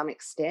mechanism to some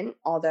extent,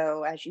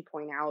 although, as you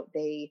point out,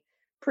 they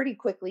pretty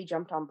quickly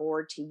jumped on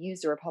board to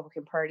use the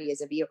Republican Party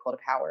as a vehicle to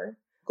power.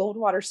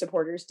 Goldwater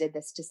supporters did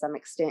this to some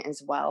extent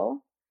as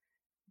well.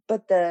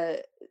 But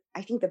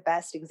I think the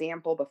best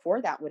example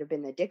before that would have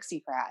been the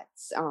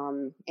Dixiecrats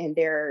and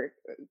their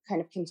kind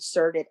of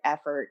concerted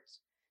effort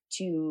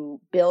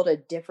to build a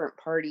different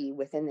party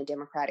within the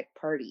Democratic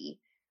Party.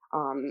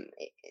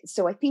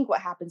 So I think what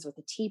happens with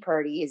the Tea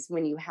Party is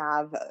when you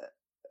have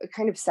a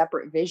kind of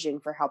separate vision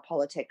for how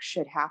politics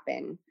should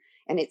happen,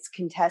 and it's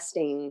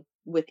contesting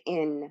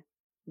within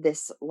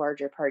this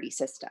larger party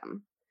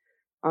system.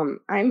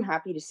 I'm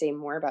happy to say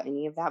more about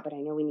any of that, but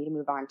I know we need to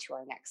move on to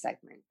our next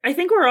segment. I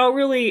think we're all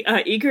really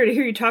eager to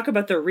hear you talk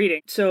about the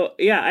reading. So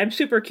yeah, I'm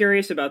super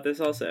curious about this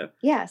also.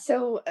 Yeah,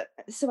 so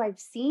I've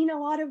seen a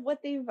lot of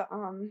what they've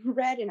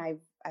read, and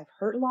I've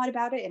heard a lot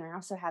about it, and I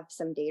also have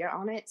some data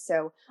on it.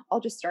 So I'll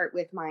just start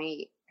with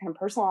my kind of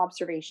personal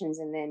observations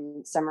and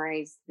then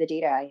summarize the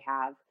data I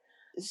have.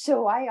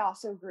 So I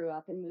also grew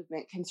up in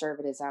movement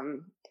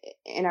conservatism,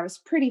 and I was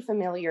pretty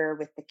familiar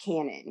with the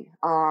canon.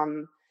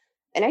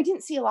 And I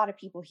didn't see a lot of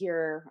people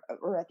here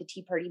or at the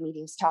Tea Party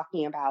meetings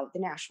talking about the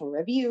National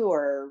Review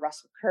or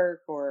Russell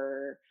Kirk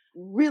or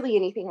really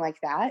anything like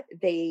that.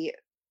 They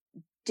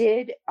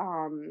did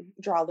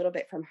draw a little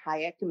bit from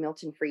Hayek and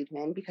Milton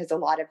Friedman because a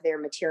lot of their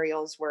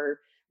materials were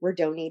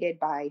donated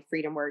by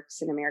Freedom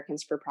Works and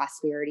Americans for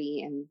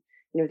Prosperity,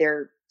 and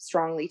they're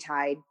strongly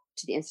tied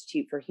to the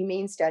Institute for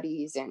Humane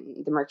Studies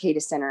and the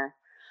Mercatus Center,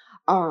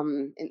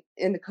 and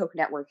the Koch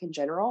network in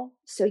general.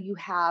 So you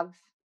have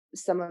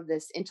some of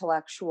this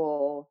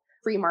intellectual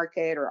free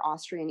market or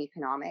Austrian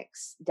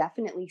economics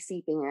definitely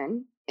seeping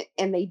in.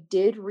 And they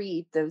did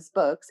read those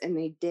books and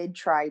they did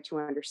try to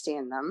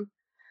understand them.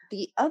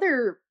 The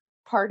other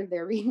part of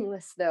their reading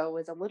list, though,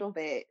 was a little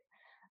bit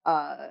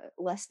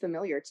less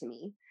familiar to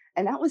me.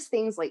 And that was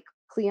things like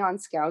Cleon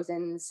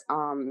Skousen's,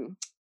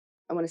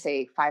 I want to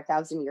say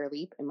 5,000 Year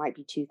Leap. It might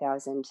be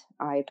 2,000.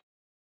 I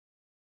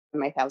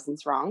my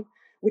thousands wrong,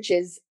 which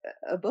is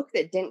a book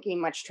that didn't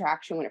gain much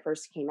traction when it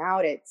first came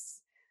out.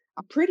 It's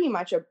pretty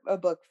much a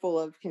book full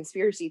of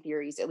conspiracy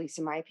theories, at least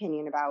in my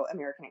opinion, about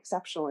American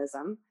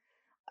exceptionalism.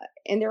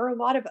 And there were a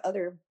lot of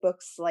other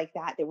books like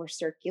that were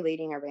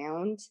circulating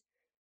around.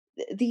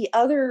 The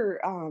other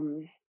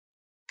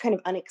kind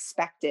of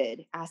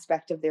unexpected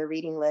aspect of their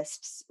reading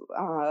lists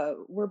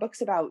were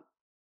books about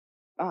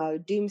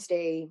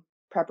doomsday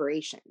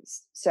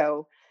preparations.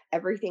 So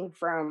everything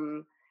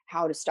from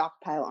how to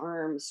stockpile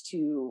arms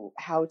to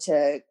how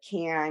to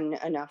can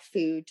enough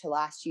food to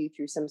last you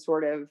through some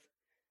sort of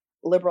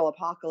liberal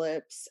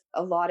apocalypse,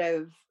 a lot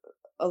of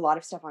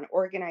stuff on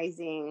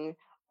organizing,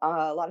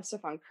 a lot of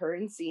stuff on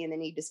currency and the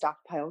need to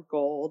stockpile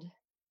gold.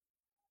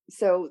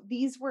 So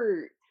these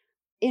were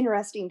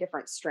interesting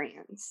different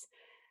strands.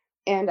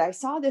 And I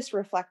saw this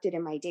reflected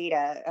in my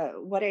data.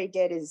 What I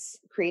did is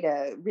create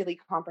a really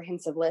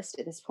comprehensive list.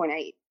 At this point,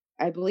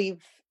 I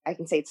believe I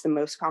can say it's the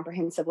most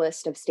comprehensive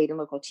list of state and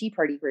local Tea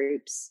Party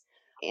groups.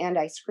 And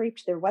I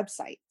scraped their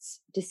websites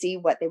to see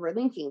what they were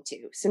linking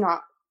to. So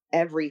not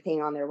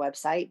everything on their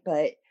website,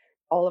 but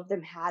all of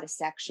them had a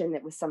section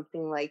that was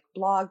something like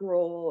blog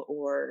roll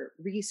or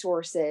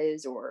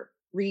resources or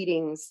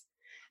readings.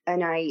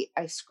 And I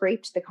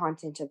scraped the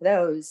content of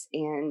those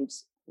and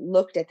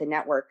looked at the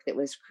network that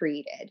was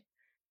created.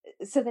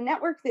 So the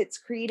network that's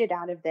created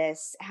out of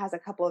this has a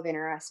couple of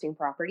interesting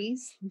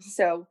properties.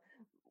 So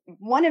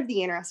one of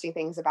the interesting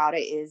things about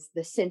it is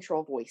the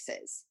central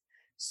voices.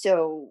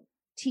 So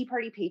Tea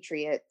Party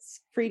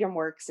Patriots, Freedom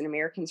Works, and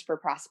Americans for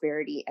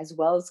Prosperity, as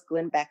well as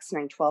Glenn Beck's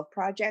 912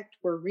 Project,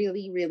 were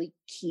really, really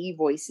key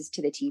voices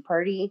to the Tea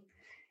Party.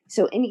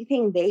 So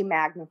anything they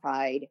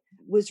magnified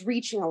was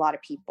reaching a lot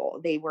of people.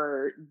 They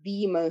were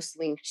the most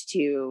linked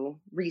to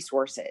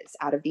resources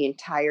out of the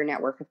entire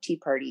network of Tea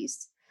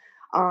Parties.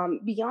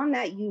 Beyond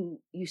that, you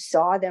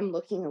saw them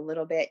looking a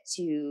little bit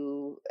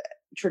to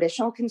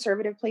traditional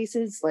conservative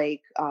places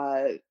like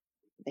the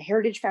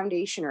Heritage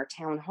Foundation or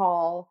Town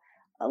Hall,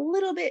 a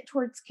little bit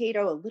towards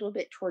Cato, a little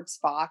bit towards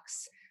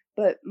Fox,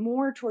 but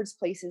more towards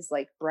places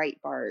like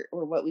Breitbart,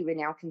 or what we would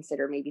now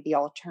consider maybe the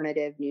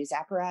alternative news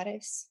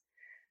apparatus.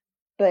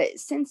 But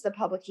since the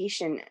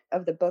publication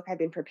of the book, I've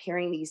been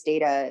preparing these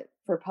data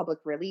for public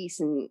release.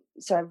 And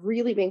so I've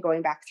really been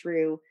going back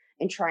through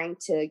and trying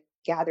to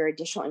gather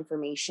additional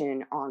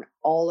information on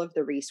all of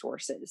the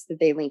resources that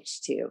they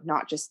linked to,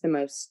 not just the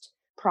most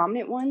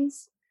prominent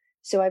ones.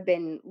 So I've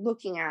been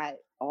looking at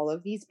all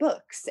of these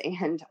books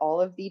and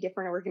all of the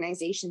different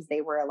organizations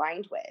they were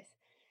aligned with.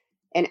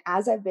 And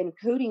as I've been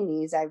coding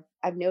these,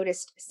 I've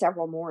noticed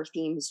several more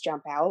themes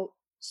jump out.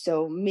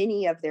 So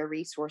many of their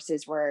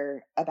resources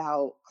were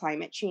about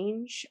climate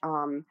change.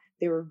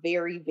 They were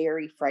very,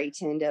 very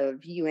frightened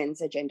of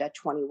UN's Agenda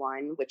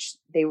 21, which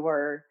they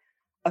were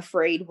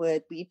afraid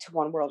would lead to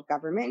one world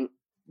government.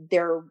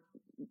 There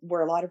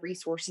were a lot of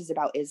resources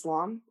about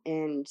Islam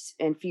and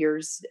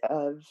fears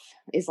of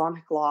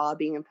Islamic law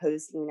being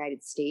imposed in the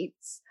United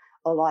States.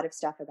 A lot of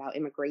stuff about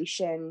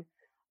immigration.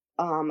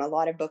 A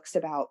lot of books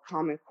about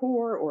Common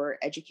Core or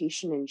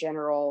education in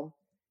general.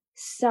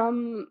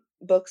 Some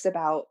books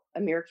about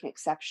American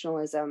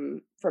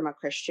exceptionalism from a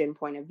Christian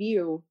point of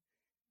view.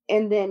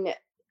 And then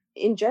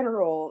in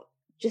general,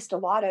 just a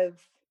lot of,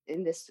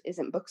 and this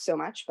isn't books so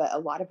much, but a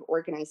lot of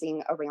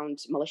organizing around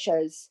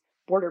militias,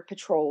 border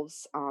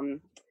patrols,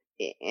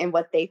 and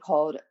what they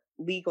called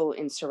legal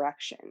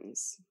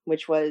insurrections,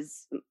 which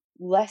was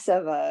less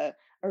of a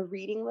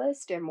reading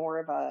list and more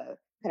of a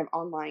kind of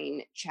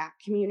online chat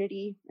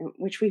community,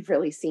 which we've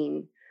really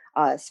seen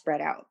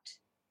spread out.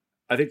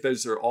 I think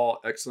those are all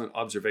excellent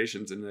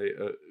observations, and they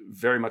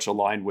very much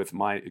align with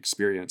my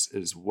experience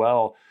as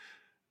well.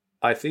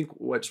 I think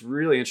what's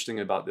really interesting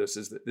about this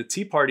is that the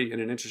Tea Party, in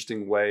an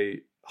interesting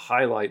way,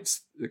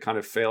 highlights the kind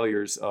of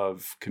failures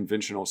of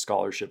conventional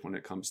scholarship when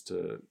it comes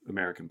to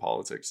American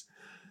politics.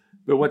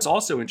 But what's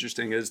also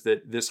interesting is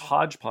that this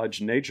hodgepodge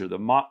nature, the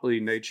motley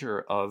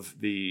nature of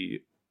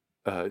the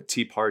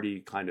Tea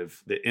Party, kind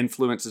of the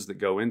influences that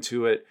go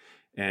into it,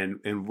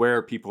 and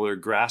where people are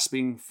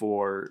grasping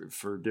for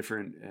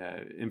different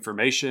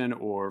information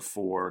or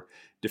for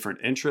different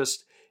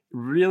interests,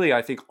 really,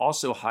 I think,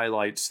 also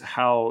highlights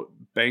how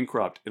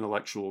bankrupt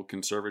intellectual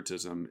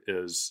conservatism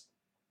is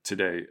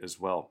today as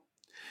well.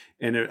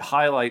 And it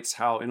highlights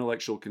how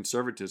intellectual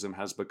conservatism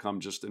has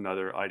become just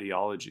another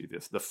ideology,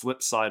 the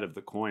flip side of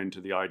the coin to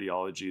the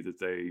ideology that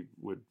they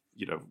would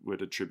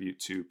attribute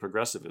to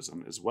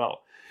progressivism as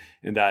well.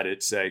 And that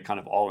it's a kind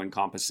of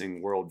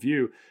all-encompassing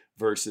worldview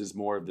versus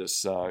more of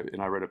this,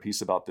 and I wrote a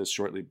piece about this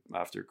shortly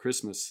after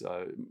Christmas,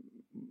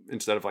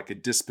 instead of like a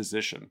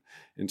disposition,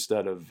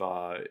 instead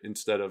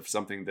of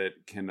something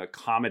that can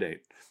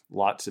accommodate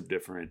lots of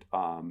different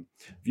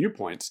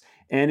viewpoints.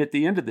 And at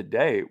the end of the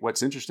day,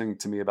 what's interesting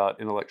to me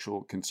about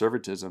intellectual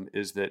conservatism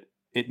is that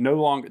it no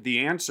longer,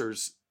 the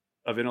answers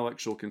of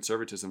intellectual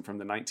conservatism from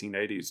the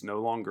 1980s no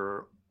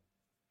longer,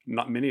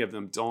 not many of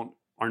them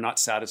are not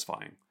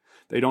satisfying.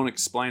 They don't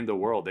explain the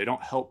world. They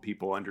don't help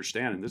people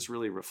understand. And this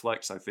really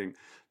reflects, I think,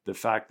 the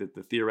fact that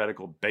the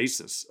theoretical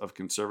basis of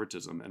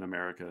conservatism in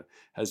America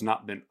has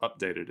not been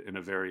updated in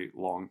a very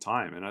long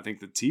time. And I think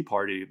the Tea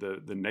Party,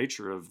 the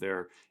nature of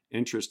their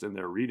interest in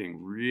their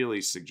reading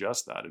really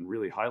suggests that and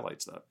really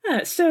highlights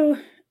that. So,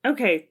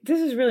 okay,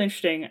 this is really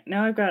interesting.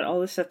 Now I've got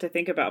all this stuff to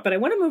think about, but I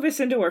want to move us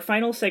into our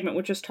final segment,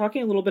 which is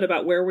talking a little bit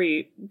about where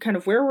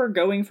we're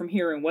going from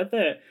here and what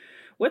the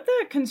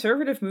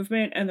conservative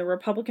movement and the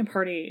Republican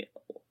Party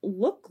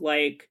look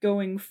like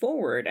going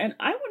forward. And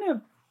I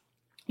want to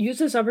use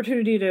this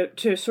opportunity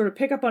to sort of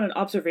pick up on an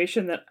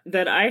observation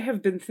that I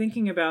have been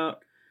thinking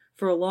about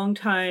for a long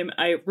time.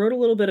 I wrote a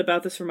little bit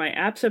about this for my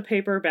APSA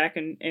paper back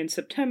in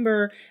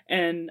September,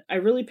 and I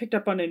really picked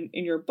up on in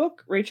your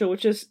book, Rachel,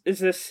 which is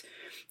this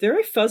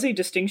very fuzzy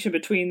distinction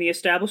between the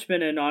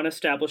establishment and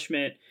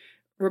non-establishment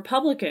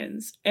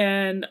Republicans.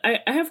 And I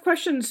have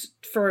questions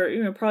for,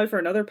 probably for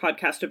another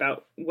podcast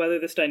about whether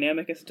this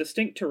dynamic is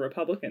distinct to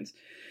Republicans.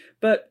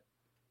 But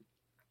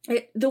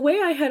the way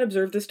I had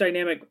observed this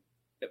dynamic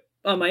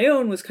on my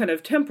own was kind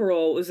of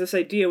temporal, was this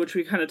idea which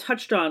we kind of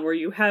touched on, where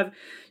you have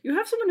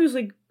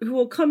someone who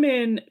will come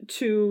in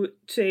to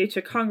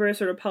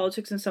Congress or to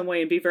politics in some way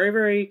and be very,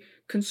 very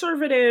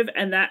conservative,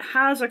 and that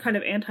has a kind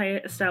of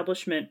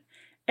anti-establishment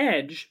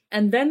edge,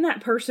 and then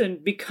that person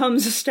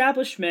becomes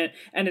establishment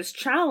and is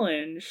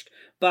challenged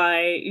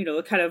by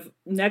the kind of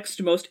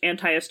next most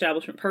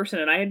anti-establishment person.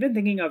 And I had been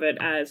thinking of it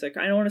as like,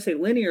 I don't want to say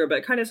linear,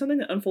 but kind of something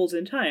that unfolds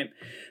in time.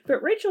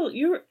 But Rachel,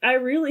 I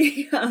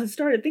really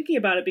started thinking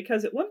about it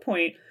because at one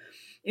point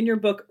in your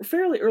book,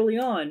 fairly early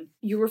on,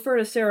 you refer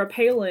to Sarah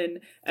Palin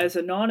as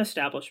a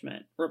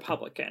non-establishment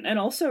Republican, and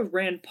also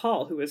Rand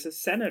Paul, who is a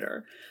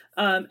senator.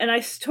 And I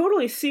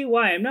totally see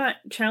why. I'm not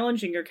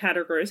challenging your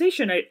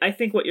categorization. I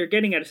think what you're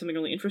getting at is something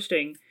really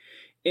interesting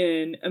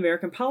in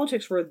American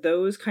politics, where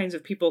those kinds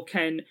of people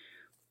can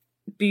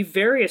be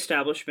very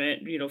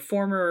establishment,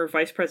 former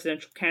vice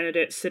presidential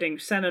candidate, sitting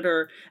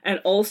senator, and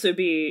also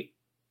be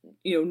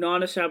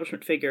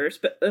non-establishment figures.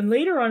 But then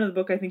later on in the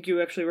book, I think you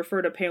actually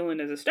refer to Palin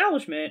as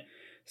establishment.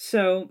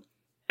 So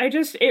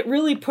it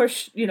really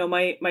pushed,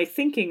 my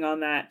thinking on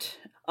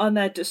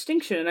that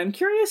distinction. And I'm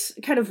curious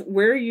kind of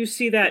where you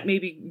see that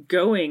maybe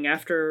going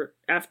after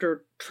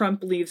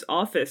Trump leaves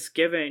office,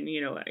 given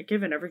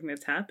everything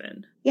that's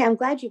happened. Yeah, I'm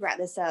glad you brought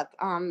this up.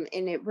 And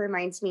it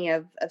reminds me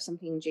of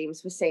something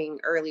James was saying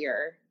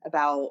earlier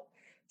about,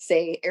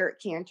 say,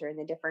 Eric Cantor and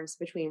the difference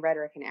between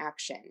rhetoric and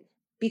action.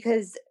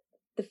 Because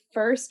the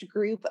first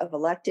group of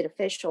elected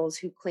officials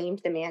who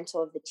claimed the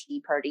mantle of the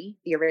Tea Party,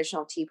 the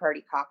original Tea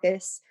Party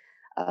caucus,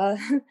 uh,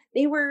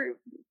 they were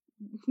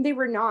they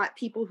were not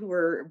people who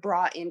were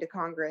brought into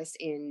Congress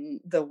in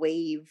the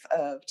wave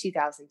of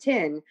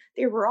 2010.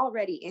 They were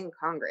already in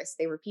Congress.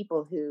 They were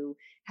people who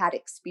had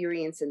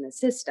experience in the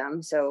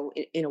system. So,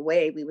 in a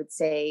way, we would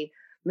say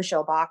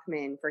Michelle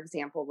Bachmann, for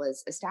example,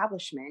 was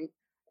establishment,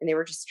 and they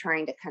were just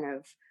trying to kind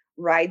of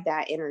ride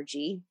that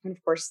energy. And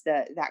of course,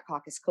 that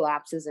caucus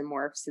collapses and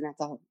morphs, and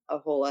that's a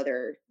whole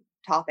other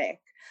topic.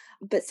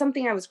 But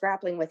something I was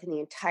grappling with in the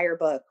entire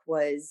book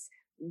was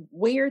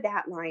where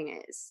that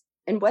line is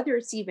and whether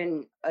it's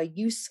even a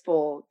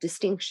useful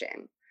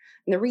distinction.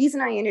 And the reason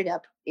I ended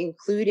up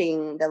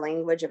including the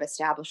language of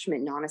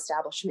establishment, non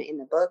establishment in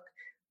the book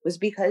was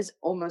because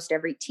almost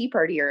every Tea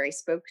Partier I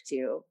spoke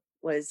to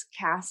was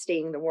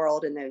casting the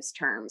world in those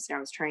terms. And I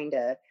was trying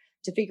to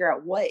figure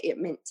out what it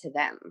meant to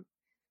them,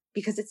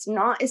 because it's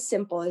not as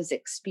simple as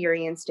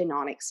experienced and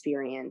non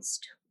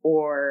experienced,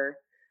 or,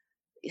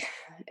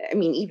 I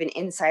mean, even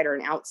insider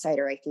and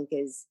outsider, I think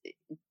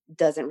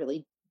doesn't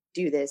really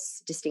do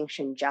this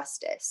distinction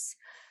justice.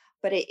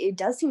 But it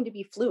does seem to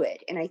be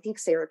fluid. And I think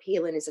Sarah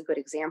Palin is a good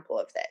example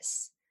of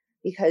this,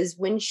 because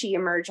when she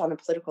emerged on the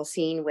political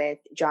scene with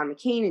John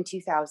McCain in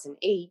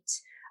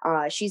 2008,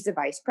 she's the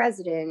vice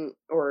president,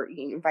 or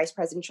vice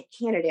presidential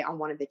candidate on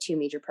one of the two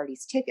major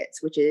parties'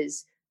 tickets, which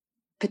is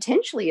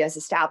potentially as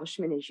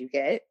establishment as you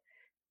get.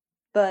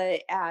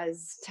 But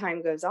as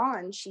time goes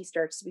on, she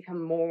starts to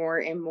become more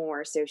and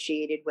more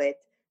associated with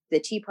the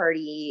Tea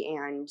Party,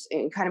 and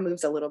kind of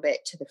moves a little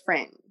bit to the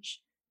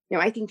fringe.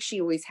 I think she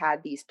always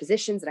had these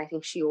positions, and I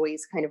think she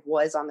always kind of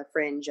was on the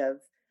fringe of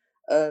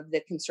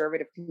the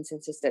conservative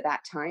consensus at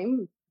that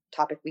time,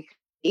 topic we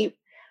could.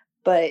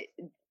 But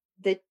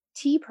the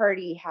Tea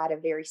Party had a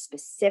very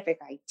specific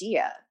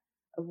idea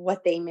of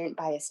what they meant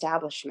by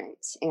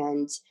establishment.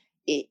 And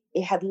it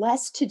had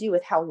less to do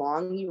with how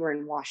long you were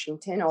in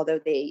Washington, although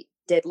they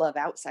did love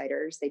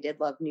outsiders, they did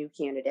love new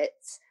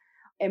candidates,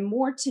 and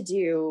more to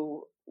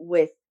do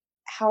with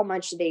how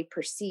much they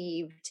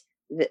perceived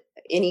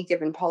any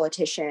given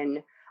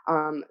politician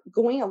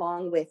going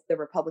along with the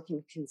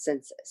Republican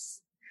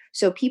consensus.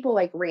 So people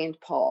like Rand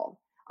Paul,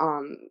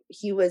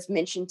 he was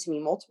mentioned to me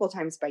multiple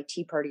times by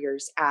Tea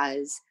Partiers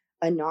as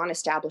a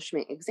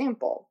non-establishment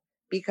example,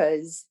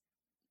 because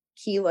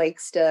he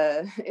likes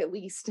to at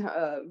least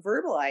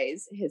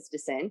verbalize his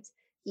dissent.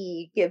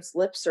 He gives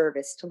lip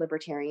service to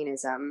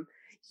libertarianism.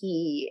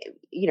 He,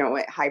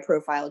 at high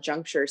profile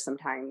junctures,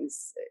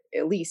 sometimes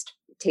at least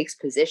takes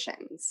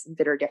positions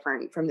that are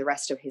different from the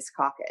rest of his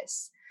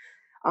caucus.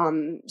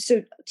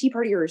 So Tea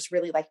Partiers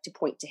really like to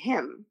point to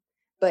him.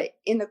 But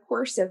in the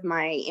course of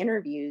my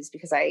interviews,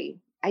 because I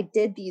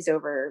did these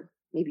over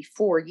maybe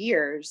 4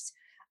 years,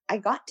 I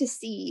got to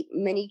see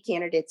many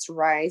candidates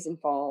rise and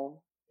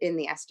fall in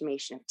the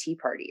estimation of Tea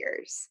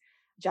Partiers.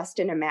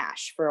 Justin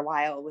Amash, for a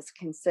while, was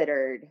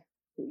considered,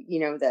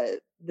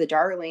 the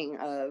darling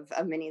of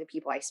many of the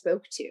people I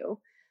spoke to.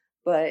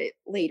 But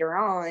later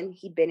on,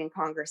 he'd been in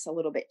Congress a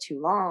little bit too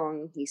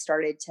long. He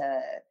started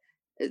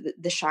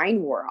the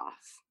shine wore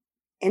off.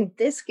 And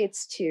this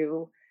gets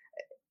to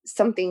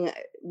something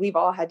we've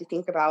all had to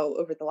think about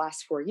over the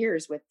last 4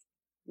 years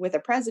with a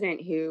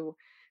president who,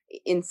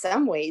 in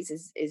some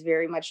ways, is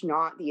very much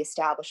not the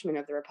establishment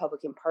of the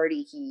Republican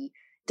Party. He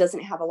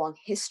doesn't have a long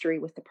history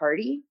with the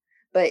party,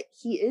 but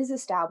he is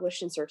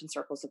established in certain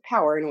circles of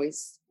power, and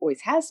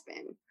always has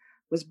been,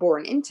 was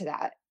born into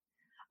that.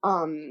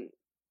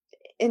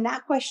 And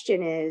that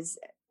question is,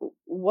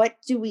 what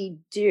do we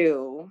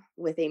do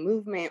with a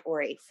movement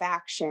or a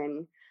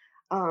faction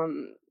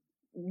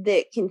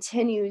that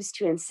continues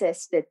to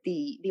insist that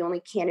the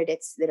only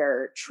candidates that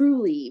are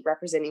truly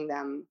representing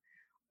them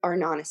are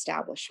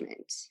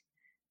non-establishment?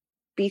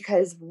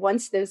 Because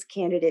once those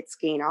candidates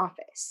gain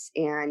office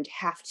and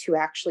have to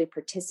actually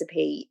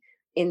participate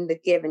in the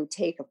give and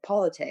take of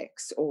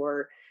politics,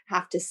 or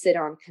have to sit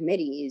on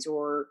committees,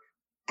 or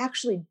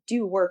actually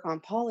do work on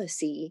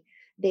policy,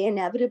 they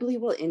inevitably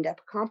will end up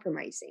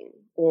compromising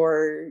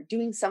or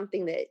doing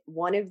something that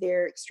one of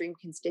their extreme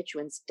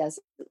constituents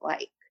doesn't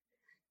like.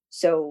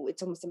 So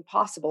it's almost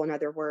impossible, in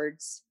other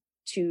words,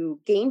 to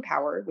gain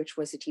power, which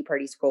was the Tea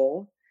Party's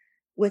goal,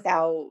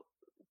 without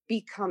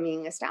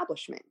becoming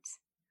establishment.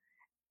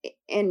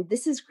 And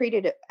this has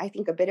created, I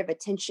think, a bit of a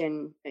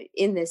tension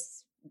in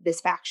this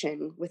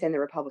faction within the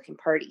Republican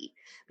Party,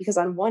 because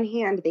on one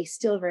hand, they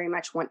still very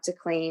much want to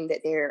claim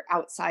that they're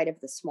outside of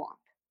the swamp.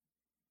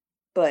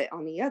 But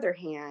on the other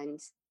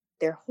hand,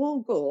 their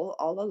whole goal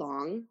all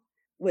along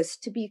was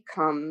to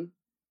become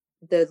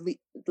the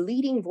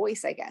leading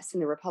voice, I guess,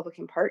 in the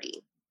Republican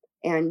Party.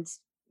 And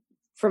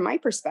from my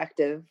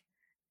perspective,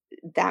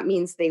 that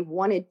means they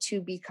wanted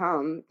to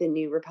become the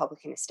new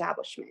Republican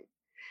establishment.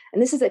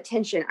 And this is a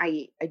tension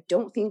I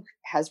don't think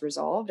has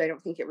resolved. I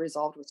don't think it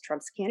resolved with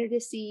Trump's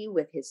candidacy,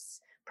 with his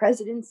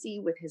presidency,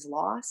 with his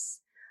loss.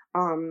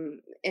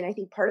 And I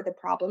think part of the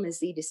problem is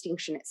the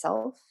distinction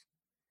itself.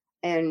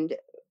 And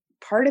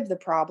part of the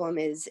problem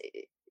is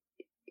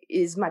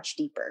much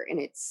deeper, and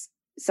it's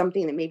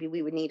something that maybe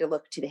we would need to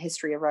look to the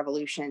history of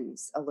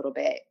revolutions a little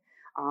bit,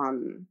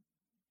 um,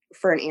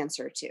 for an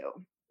answer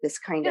to this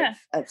kind Yeah.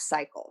 of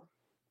cycle.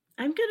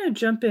 I'm going to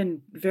jump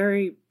in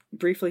very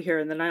briefly here,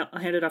 and then I'll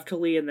hand it off to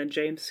Lee, and then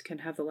James can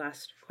have the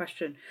last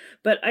question.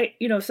 But I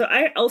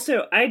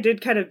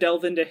did kind of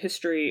delve into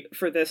history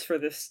for this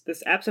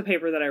APSA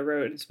paper that I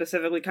wrote, and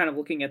specifically kind of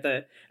looking at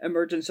the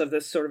emergence of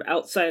this sort of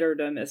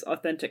outsiderdom as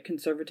authentic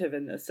conservative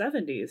in the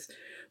 70s.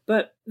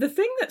 But the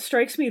thing that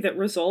strikes me that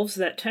resolves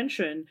that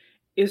tension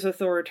is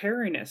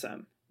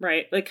authoritarianism.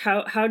 Right? Like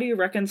how do you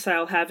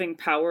reconcile having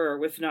power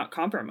with not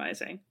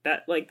compromising?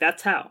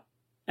 That's how.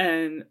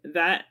 And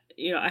that,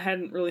 I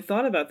hadn't really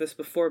thought about this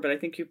before, but I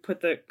think you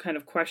put the kind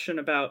of question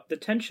about the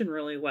tension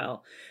really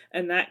well.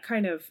 And that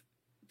kind of,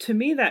 to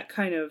me, that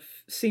kind of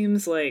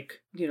seems like,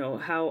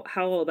 how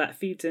all that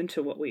feeds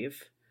into what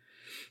we've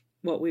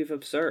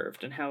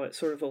observed and how it's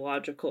sort of a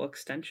logical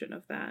extension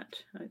of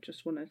that. I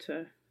just wanted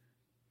to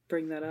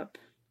bring that up.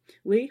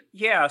 Lee?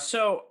 Yeah,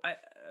 so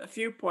a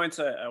few points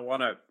I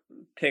want to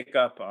pick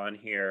up on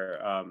here.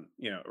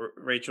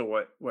 Rachel,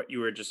 what you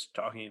were just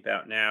talking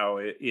about now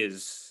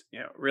is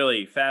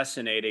really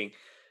fascinating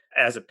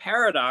as a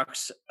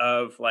paradox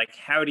of like,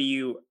 how do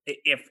you,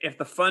 if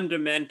the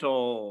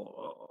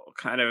fundamental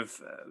kind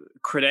of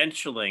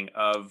credentialing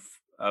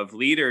of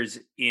leaders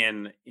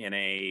in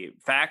a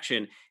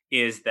faction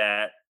is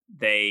that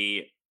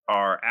they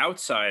are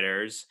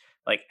outsiders,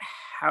 like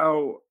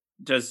how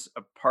does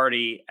a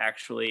party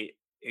actually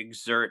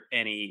exert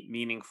any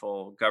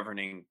meaningful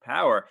governing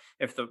power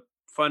if the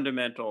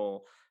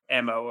fundamental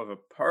MO of a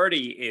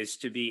party is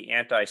to be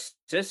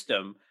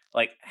anti-system?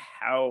 Like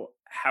how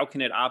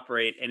can it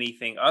operate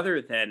anything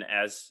other than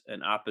as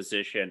an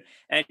opposition?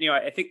 And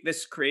I think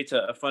this creates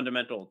a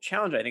fundamental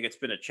challenge. I think it's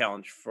been a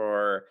challenge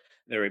for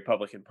the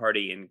Republican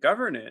Party in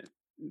government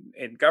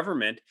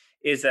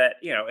is that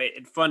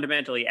it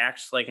fundamentally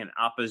acts like an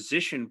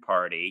opposition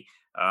party.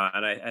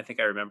 And I think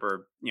I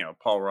remember,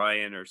 Paul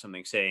Ryan or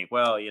something saying,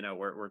 well,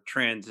 we're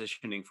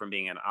transitioning from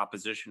being an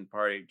opposition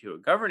party to a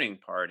governing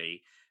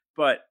party.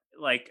 But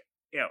like,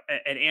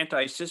 an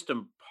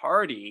anti-system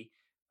party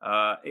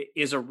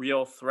is a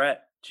real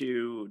threat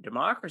to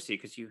democracy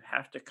because you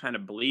have to kind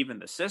of believe in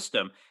the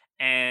system.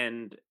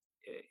 And,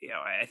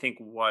 I think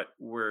what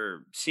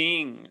we're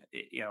seeing,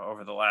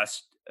 over the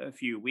last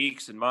few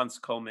weeks and months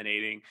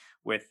culminating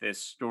with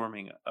this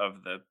storming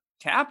of the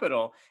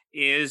Capitol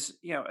is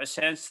a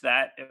sense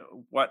that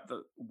what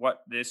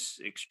this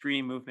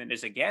extreme movement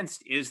is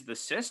against is the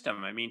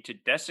system. I mean, to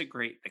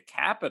desecrate the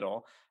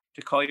Capitol,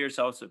 to call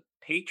yourselves a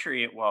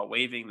patriot while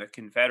waving the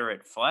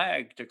Confederate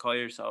flag, to call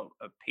yourself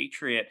a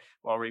patriot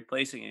while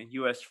replacing a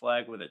US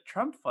flag with a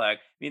Trump flag,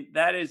 I mean,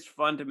 that is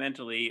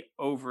fundamentally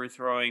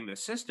overthrowing the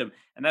system.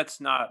 And that's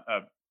not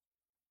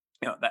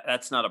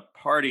that's not a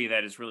party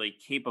that is really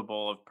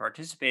capable of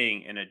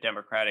participating in a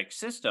democratic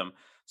system.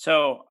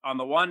 So on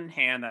the one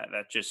hand,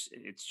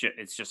 it's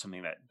just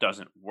something that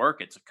doesn't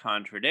work. It's a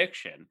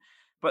contradiction.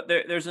 But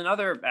there's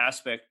another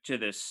aspect to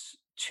this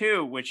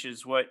too, which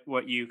is what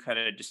you kind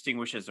of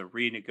distinguish as a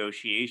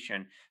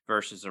renegotiation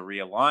versus a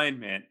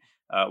realignment,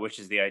 which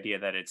is the idea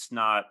that it's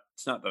not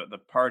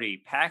the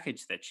party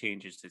package that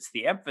changes, it's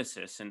the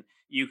emphasis. And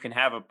you can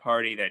have a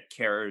party that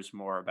cares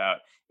more about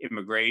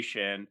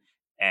immigration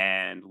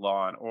and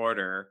law and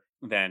order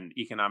than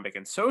economic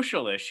and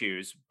social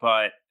issues,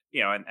 but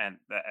and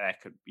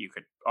that could you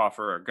could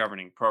offer a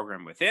governing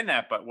program within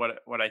that. But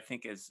what I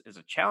think is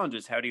a challenge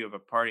is how do you have a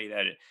party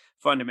that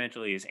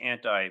fundamentally is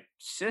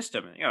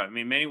anti-system? And, I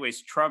mean, in many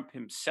ways, Trump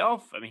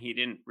himself, I mean, he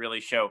didn't really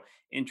show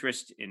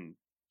interest in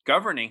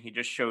governing; he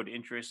just showed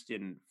interest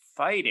in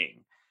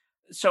fighting.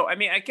 So, I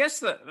mean, I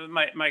guess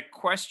my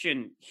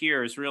question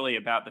here is really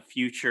about the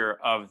future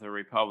of the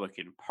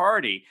Republican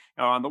Party.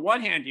 Now, on the one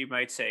hand, you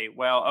might say,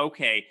 well,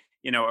 okay,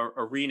 a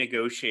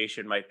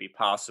renegotiation might be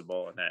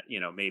possible, and that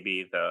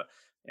maybe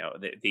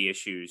the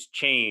issues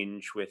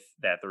change with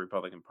that the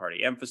Republican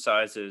Party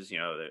emphasizes.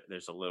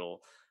 There's a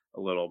little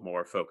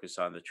more focus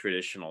on the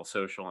traditional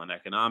social and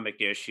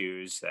economic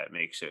issues that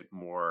makes it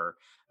more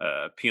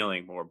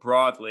appealing more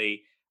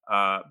broadly.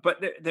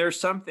 But there's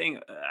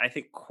something I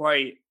think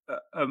quite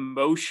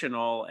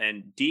emotional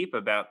and deep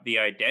about the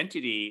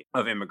identity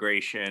of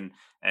immigration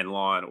and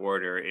law and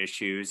order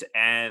issues,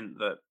 and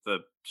the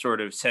sort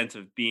of sense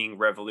of being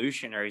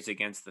revolutionaries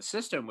against the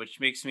system,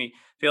 which makes me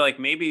feel like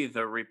maybe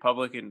the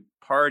Republican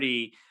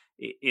Party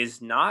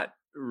is not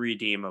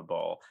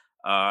redeemable.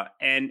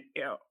 And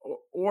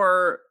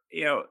or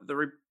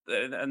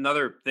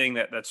another thing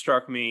that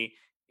struck me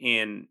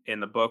in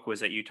the book was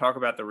that you talk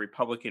about the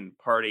Republican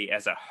Party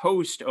as a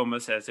host,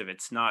 almost as if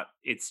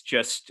it's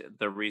just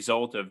the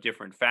result of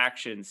different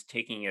factions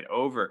taking it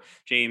over.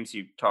 James,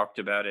 you talked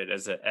about it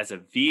as a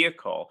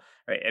vehicle,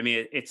 right? I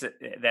mean,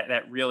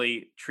 that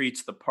really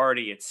treats the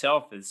party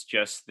itself as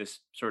just this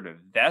sort of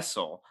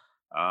vessel.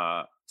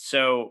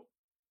 So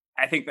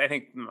I think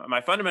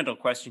my fundamental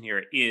question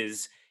here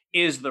is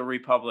the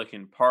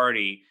Republican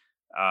Party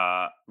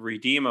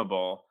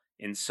redeemable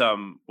in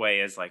some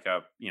way as like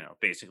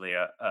basically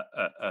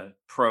a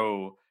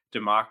pro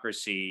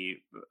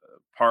democracy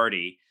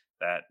party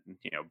that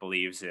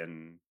believes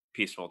in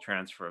peaceful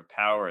transfer of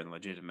power and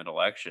legitimate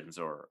elections,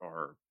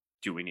 or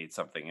do we need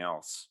something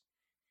else?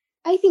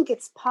 I think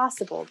it's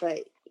possible, but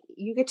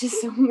you get to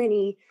so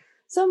many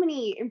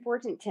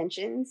important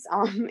tensions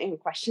and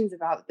questions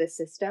about the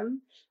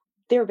system.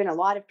 There have been a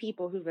lot of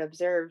people who've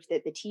observed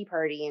that the Tea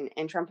Party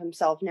and Trump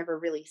himself never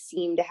really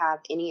seemed to have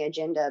any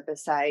agenda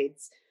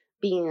besides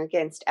being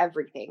against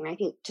everything. And I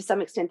think to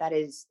some extent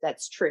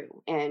that's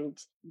true.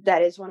 And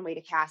that is one way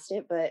to cast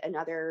it. But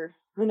another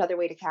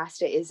way to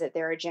cast it is that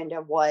their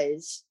agenda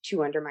was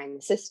to undermine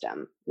the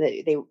system.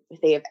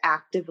 They have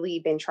actively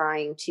been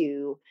trying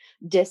to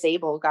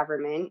disable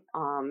government,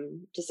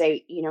 to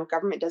say,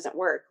 government doesn't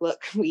work.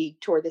 Look, we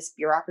tore this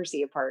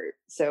bureaucracy apart.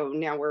 So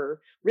now we're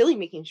really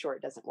making sure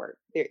it doesn't work.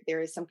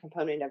 There is some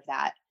component of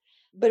that.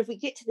 But if we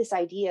get to this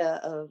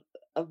idea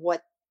of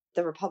what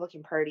the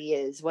Republican Party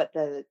is, what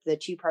the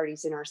two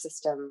parties in our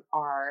system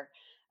are,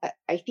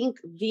 I think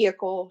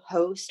vehicle,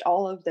 host,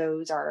 all of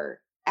those are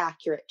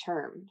accurate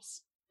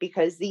terms,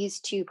 because these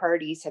two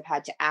parties have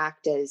had to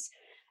act as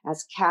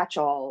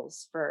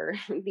catch-alls for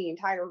the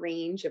entire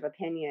range of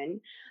opinion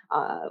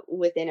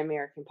within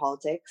American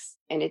politics,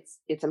 and it's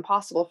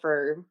impossible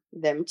for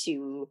them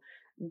to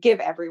give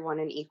everyone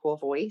an equal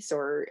voice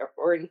or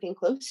anything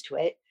close to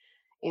it.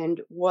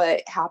 And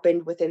what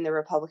happened within the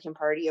Republican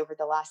Party over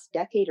the last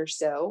decade or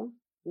so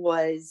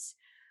was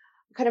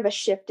kind of a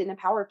shift in the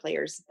power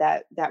players,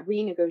 that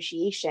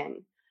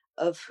renegotiation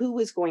of who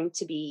was going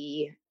to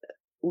be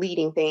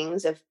leading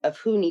things, of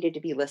who needed to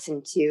be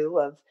listened to,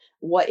 of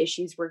what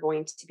issues were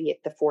going to be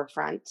at the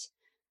forefront.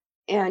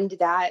 And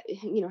that,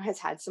 has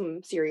had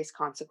some serious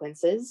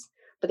consequences.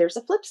 But there's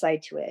a flip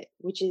side to it,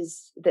 which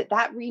is that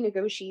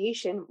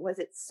renegotiation was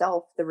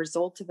itself the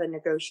result of a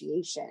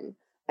negotiation.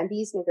 And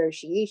these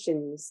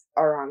negotiations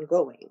are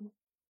ongoing.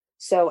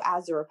 So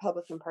as the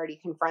Republican Party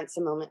confronts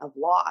a moment of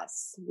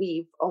loss,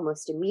 we've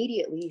almost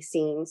immediately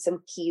seen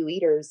some key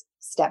leaders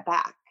step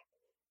back.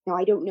 Now,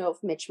 I don't know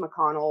if Mitch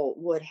McConnell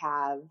would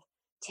have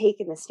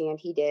taken the stand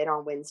he did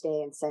on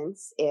Wednesday and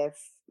since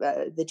if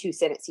the 2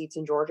 Senate seats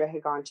in Georgia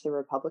had gone to the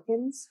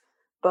Republicans.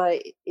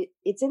 But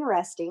it's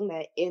interesting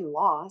that in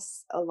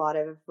loss, a lot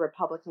of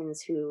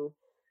Republicans who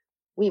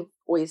we've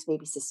always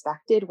maybe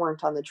suspected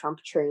weren't on the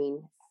Trump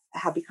train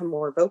have become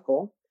more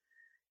vocal.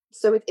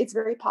 So it's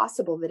very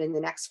possible that in the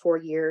next 4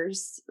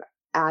 years,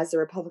 as the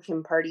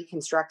Republican Party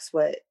constructs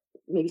what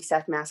maybe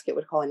Seth Maskett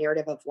would call a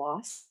narrative of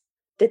loss,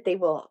 that they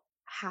will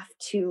have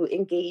to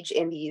engage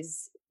in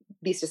these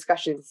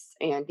discussions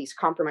and these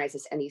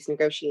compromises and these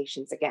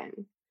negotiations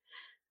again.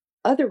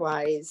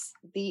 Otherwise,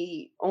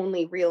 the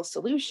only real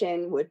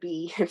solution would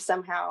be if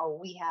somehow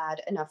we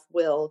had enough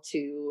will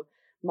to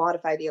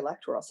modify the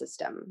electoral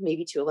system,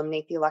 maybe to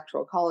eliminate the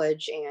Electoral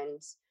College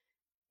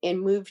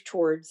and move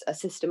towards a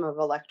system of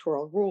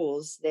electoral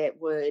rules that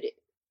would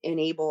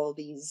enable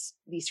these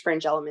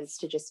fringe elements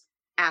to just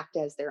act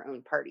as their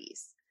own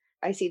parties.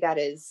 I see that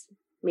as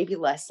maybe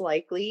less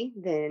likely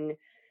than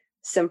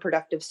some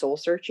productive soul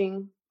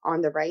searching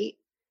on the right.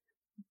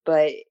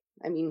 But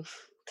I mean,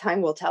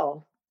 time will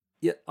tell.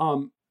 Yeah. I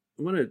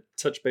want to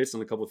touch base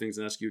on a couple of things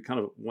and ask you kind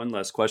of one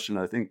last question.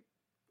 I think,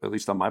 at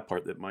least on my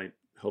part, that might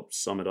help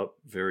sum it up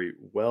very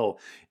well.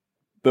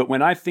 But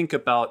when I think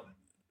about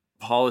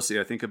policy,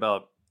 I think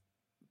about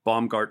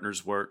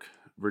Baumgartner's work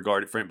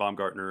regarding Frank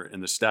Baumgartner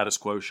and the status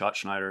quo,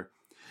 Schachtschneider,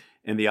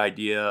 and the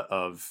idea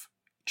of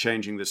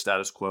changing the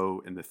status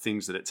quo and the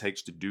things that it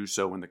takes to do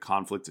so and the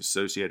conflict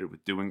associated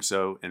with doing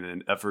so, and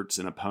then efforts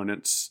and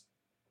opponents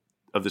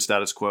of the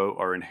status quo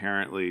are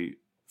inherently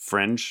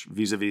fringe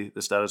vis-a-vis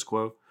the status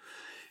quo.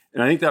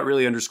 And I think that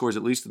really underscores,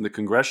 at least in the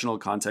congressional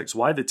context,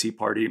 why the Tea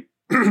Party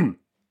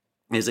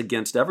is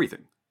against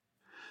everything.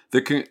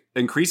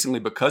 Increasingly,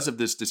 because of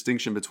this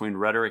distinction between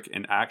rhetoric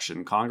and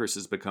action, Congress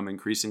has become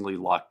increasingly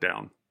locked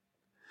down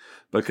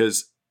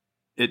because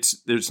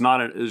there's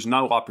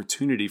no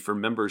opportunity for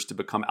members to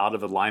become out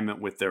of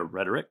alignment with their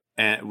rhetoric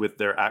and with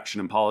their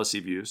action and policy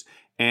views.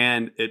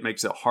 And it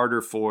makes it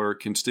harder for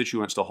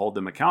constituents to hold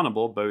them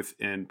accountable, both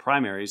in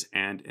primaries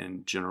and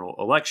in general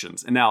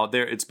elections. And now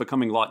it's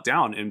becoming locked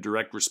down in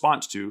direct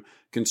response to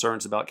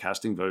concerns about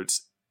casting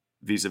votes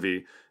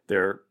vis-a-vis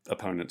their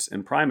opponents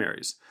in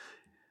primaries.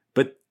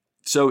 But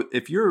so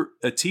if you're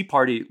a Tea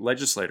Party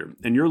legislator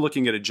and you're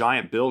looking at a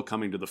giant bill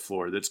coming to the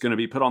floor that's going to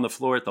be put on the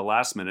floor at the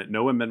last minute,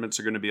 no amendments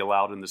are going to be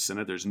allowed in the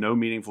Senate, there's no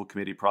meaningful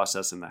committee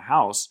process in the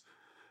House,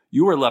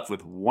 you are left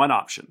with one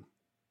option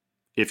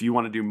if you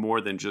want to do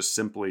more than just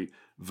simply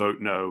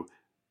vote no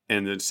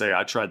and then say,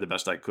 I tried the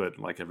best I could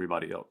like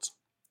everybody else.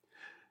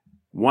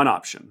 One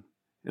option.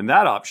 And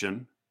that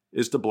option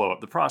is to blow up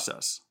the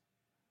process.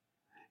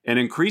 And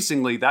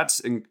increasingly,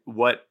 that's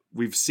what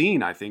we've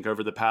seen, I think,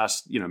 over the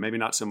past, maybe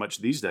not so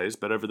much these days,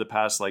 but over the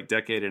past like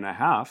decade and a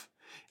half,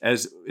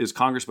 as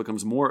Congress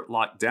becomes more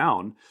locked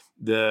down,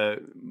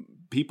 the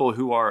people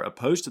who are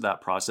opposed to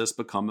that process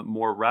become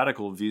more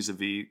radical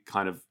vis-a-vis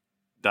kind of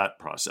that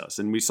process.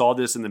 And we saw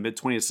this in the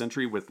mid-20th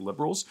century with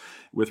liberals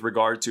with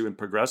regard to, and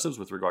progressives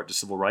with regard to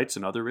civil rights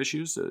and other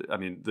issues.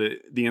 The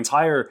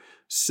entire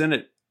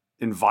Senate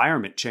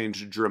environment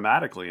changed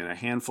dramatically in a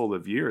handful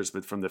of years,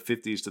 but from the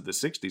 50s to the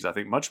 60s, I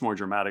think much more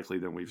dramatically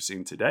than we've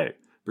seen today,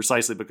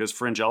 precisely because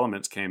fringe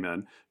elements came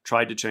in,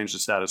 tried to change the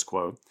status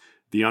quo.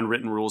 The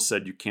unwritten rules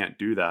said you can't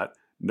do that.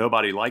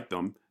 Nobody liked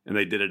them, and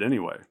they did it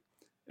anyway.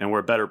 And we're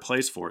a better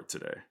place for it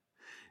today.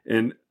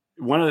 And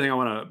one other thing I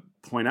want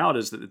to point out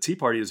is that the Tea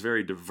Party is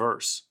very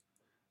diverse.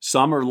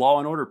 Some are law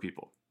and order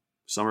people.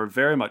 Some are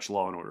very much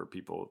law and order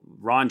people.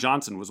 Ron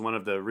Johnson was one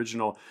of the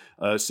original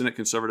Senate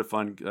Conservative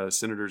Fund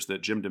senators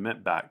that Jim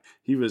DeMint backed.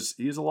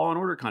 He's a law and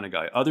order kind of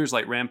guy. Others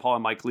like Rand Paul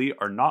and Mike Lee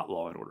are not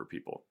law and order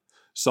people.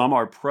 Some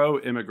are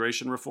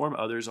pro-immigration reform.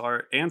 Others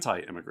are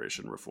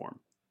anti-immigration reform.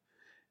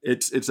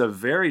 It's a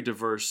very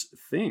diverse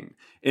thing.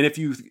 And if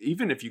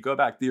you go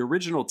back, the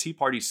original Tea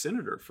Party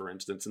senator, for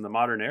instance, in the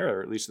modern era,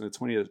 or at least in the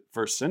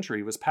 21st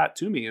century, was Pat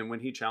Toomey. And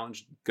when he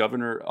challenged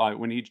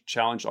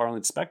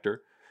Arlen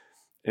Specter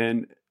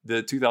in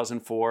the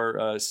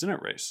 2004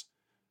 Senate race,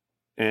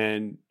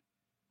 and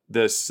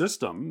the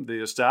system,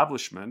 the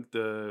establishment,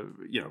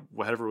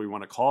 whatever we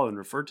want to call it and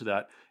refer to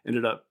that,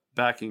 ended up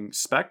backing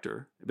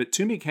Specter. But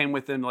Toomey came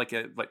within like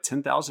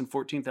 10,000,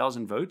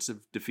 14,000 votes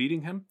of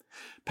defeating him.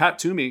 Pat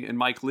Toomey and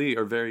Mike Lee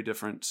are very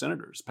different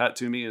senators. Pat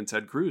Toomey and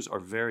Ted Cruz are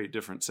very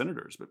different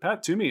senators. But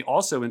Pat Toomey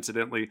also,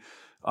 incidentally,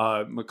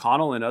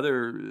 McConnell and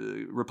other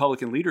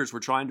Republican leaders were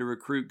trying to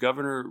recruit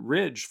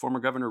former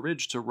Governor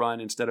Ridge, to run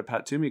instead of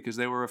Pat Toomey because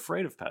they were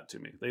afraid of Pat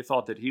Toomey. They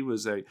thought that he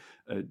was a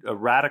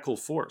radical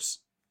force.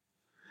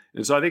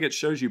 And so I think it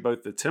shows you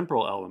both the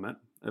temporal element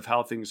of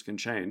how things can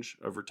change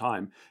over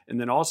time, and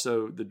then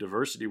also the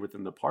diversity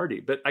within the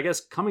party. But I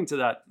guess coming to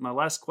that, my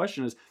last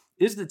question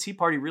is the Tea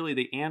Party really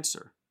the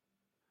answer?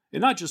 And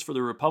not just for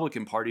the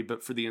Republican Party,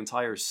 but for the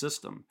entire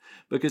system.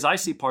 Because I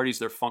see parties,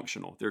 they're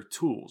functional, they're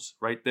tools,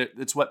 right?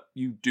 It's what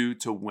you do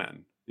to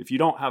win. If you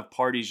don't have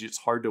parties, it's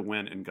hard to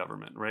win in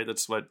government, right?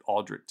 That's what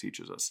Aldrich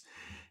teaches us.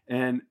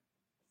 And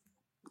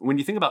when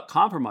you think about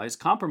compromise,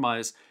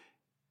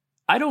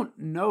 I don't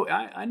know.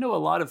 I know a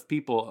lot of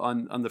people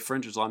on the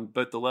fringes on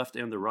both the left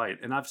and the right.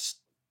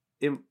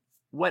 And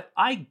what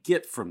I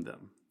get from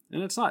them,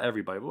 and it's not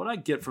everybody, but what I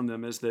get from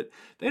them is that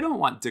they don't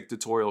want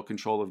dictatorial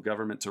control of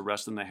government to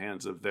rest in the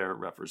hands of their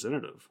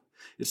representative.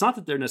 It's not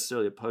that they're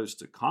necessarily opposed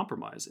to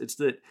compromise. It's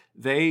that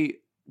they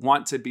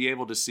want to be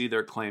able to see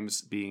their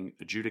claims being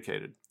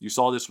adjudicated. You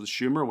saw this with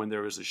Schumer when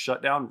there was a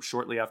shutdown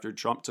shortly after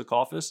Trump took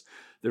office.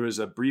 There was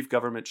a brief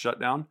government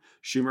shutdown.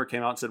 Schumer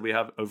came out and said, we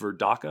have over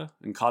DACA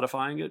and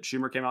codifying it.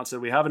 Schumer came out and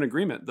said, we have an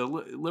agreement. The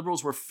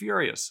liberals were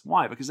furious.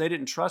 Why? Because they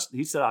didn't trust.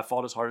 He said, I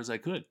fought as hard as I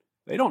could.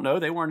 They don't know.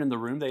 They weren't in the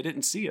room. They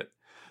didn't see it.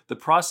 The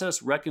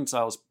process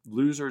reconciles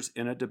losers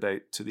in a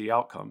debate to the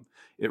outcome.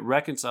 It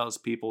reconciles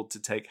people to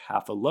take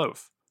half a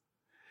loaf.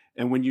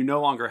 And when you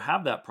no longer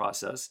have that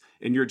process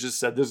and you're just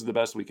said, this is the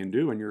best we can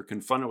do, and you're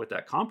confronted with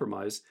that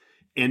compromise,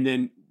 and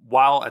then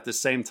while at the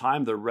same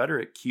time the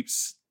rhetoric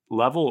keeps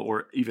level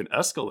or even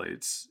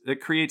escalates,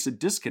 it creates a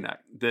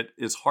disconnect that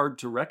is hard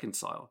to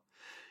reconcile.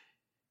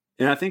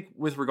 And I think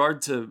with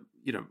regard to,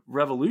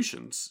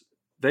 revolutions,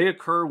 they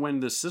occur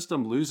when the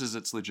system loses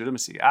its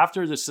legitimacy.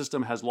 After the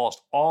system has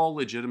lost all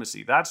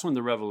legitimacy, that's when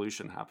the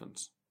revolution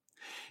happens.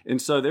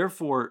 And so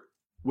therefore,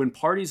 when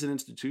parties and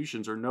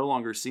institutions are no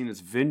longer seen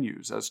as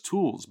venues, as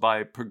tools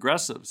by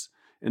progressives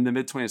in the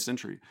mid-20th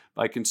century,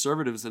 by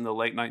conservatives in the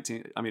late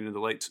 20th,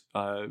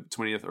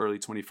 early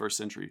 21st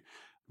century,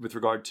 with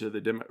regard to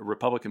the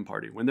Republican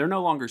Party, when they're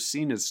no longer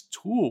seen as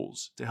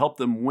tools to help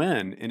them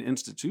win in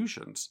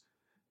institutions,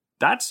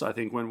 that's, I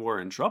think, when we're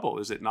in trouble,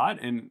 is it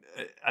not? And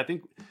I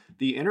think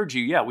the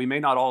energy, we may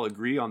not all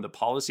agree on the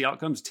policy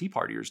outcomes. Tea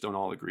Partiers don't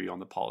all agree on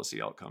the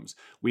policy outcomes.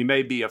 We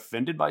may be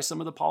offended by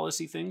some of the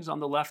policy things on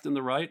the left and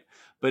the right,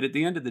 but at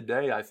the end of the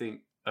day, I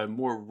think a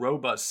more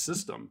robust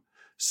system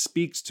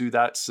speaks to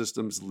that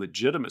system's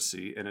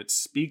legitimacy, and it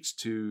speaks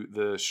to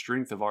the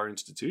strength of our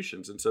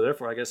institutions. And so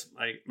therefore, I guess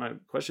my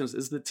question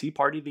is the Tea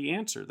Party the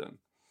answer then?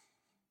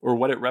 Or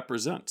what it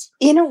represents?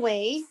 In a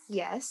way,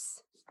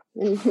 yes.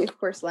 And of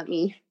course, let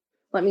me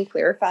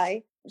clarify.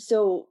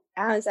 So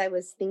as I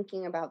was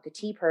thinking about the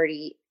Tea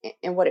Party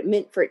and what it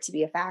meant for it to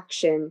be a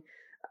faction,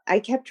 I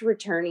kept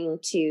returning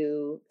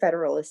to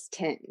Federalist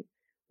 10,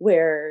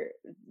 where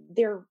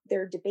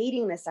they're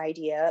debating this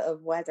idea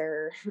of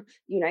whether the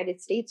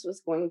United States was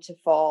going to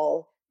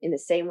fall in the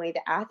same way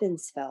that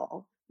Athens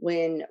fell,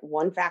 when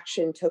one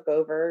faction took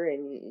over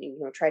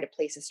and tried to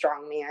place a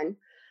strong man.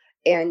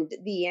 And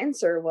the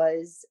answer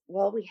was,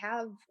 well, we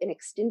have an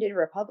extended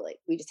republic.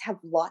 We just have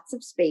lots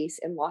of space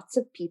and lots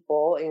of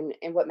people, and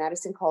what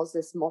Madison calls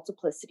this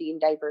multiplicity and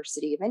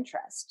diversity of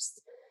interests.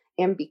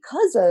 And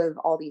because of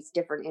all these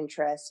different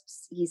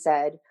interests, he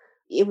said,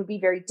 it would be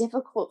very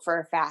difficult for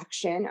a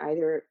faction,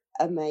 either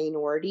a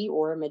minority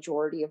or a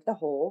majority of the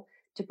whole,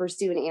 to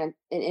pursue an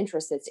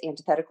interest that's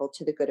antithetical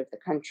to the good of the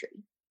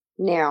country.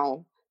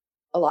 Now,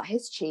 a lot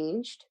has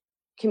changed.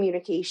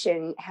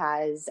 Communication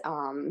has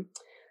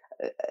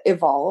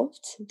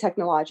evolved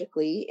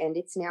technologically, and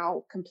it's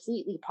now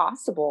completely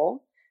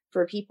possible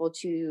for people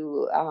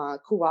to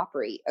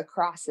cooperate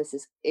across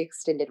this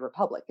extended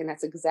republic. And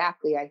that's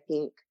exactly, I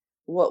think,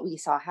 what we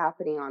saw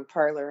happening on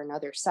Parler and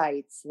other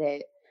sites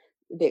that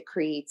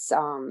creates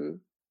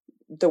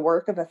the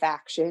work of a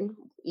faction,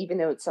 even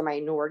though it's a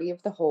minority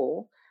of the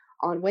whole,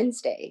 on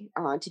Wednesday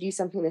to do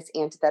something that's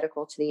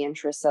antithetical to the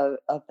interests of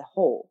the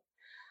whole.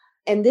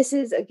 And this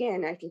is,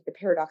 again, I think, the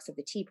paradox of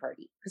the Tea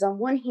Party. Because on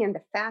one hand,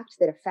 the fact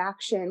that a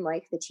faction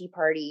like the Tea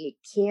Party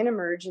can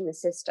emerge in the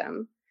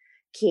system,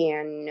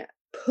 can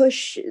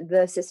push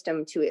the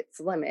system to its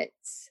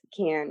limits,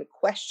 can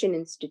question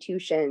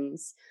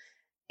institutions,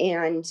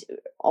 and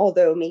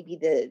although maybe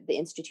the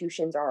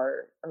institutions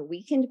are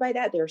weakened by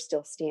that, they're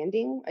still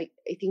standing. I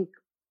think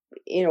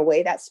in a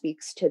way that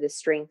speaks to the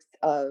strength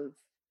of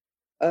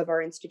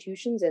our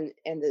institutions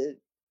and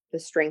the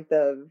strength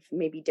of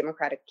maybe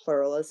democratic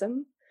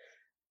pluralism.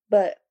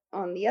 But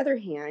on the other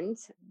hand,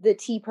 the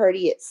Tea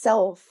Party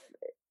itself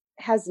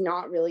has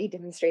not really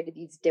demonstrated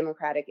these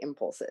democratic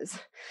impulses.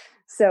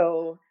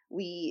 So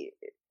we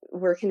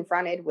were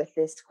confronted with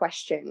this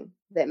question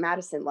that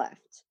Madison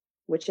left,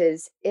 which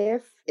is,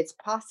 if it's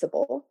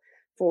possible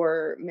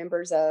for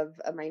members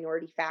of a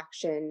minority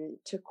faction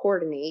to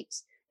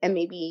coordinate and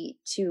maybe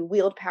to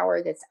wield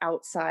power that's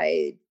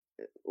outside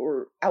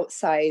or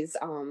outsize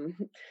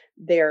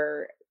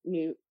their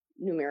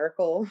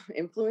numerical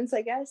influence,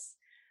 I guess,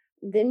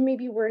 then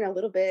maybe we're in a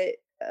little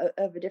bit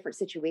of a different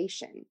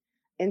situation.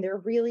 And there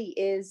really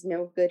is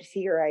no good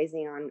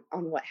theorizing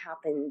on what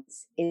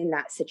happens in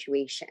that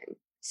situation.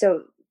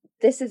 So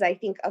this is, I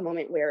think, a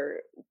moment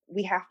where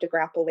we have to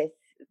grapple with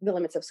the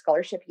limits of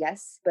scholarship,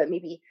 yes, but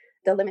maybe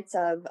the limits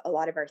of a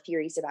lot of our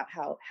theories about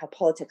how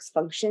politics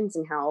functions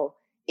and how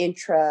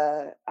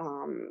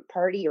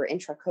intra-party or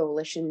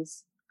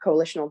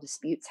intra-coalitional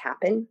disputes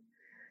happen.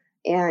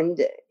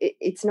 And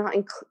it's not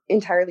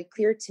entirely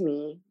clear to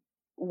me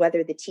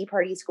whether the Tea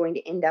Party is going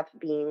to end up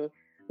being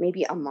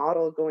maybe a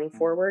model going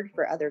forward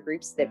for other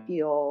groups that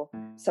feel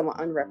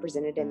somewhat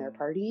unrepresented in their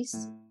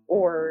parties,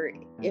 or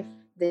if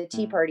the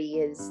Tea Party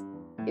is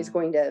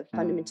going to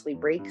fundamentally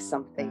break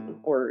something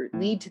or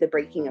lead to the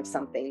breaking of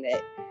something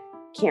that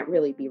can't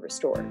really be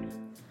restored.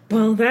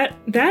 Well, that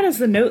is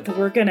the note that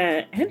we're going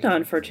to end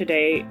on for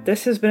today.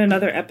 This has been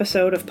another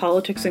episode of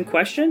Politics in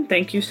Question.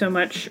 Thank you so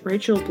much,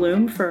 Rachel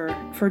Bloom,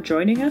 for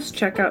joining us.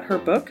 Check out her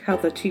book, How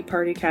the Tea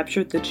Party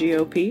Captured the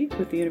GOP,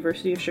 with the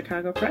University of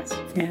Chicago Press.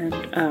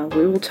 And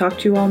we will talk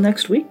to you all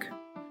next week.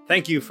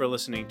 Thank you for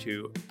listening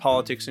to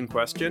Politics in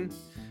Question.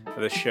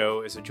 This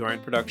show is a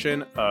joint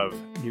production of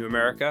New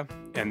America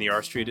and the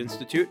R Street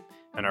Institute,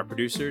 and our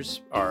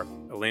producers are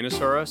Elena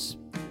Soros,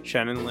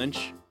 Shannon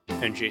Lynch,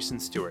 and Jason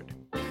Stewart.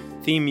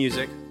 Theme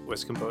music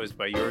was composed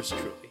by yours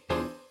truly.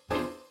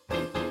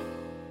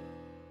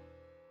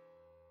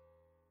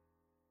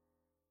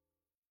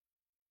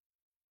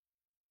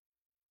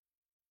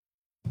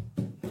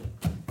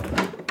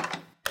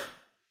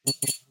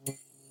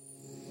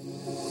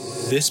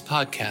 This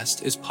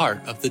podcast is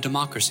part of the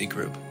Democracy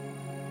Group.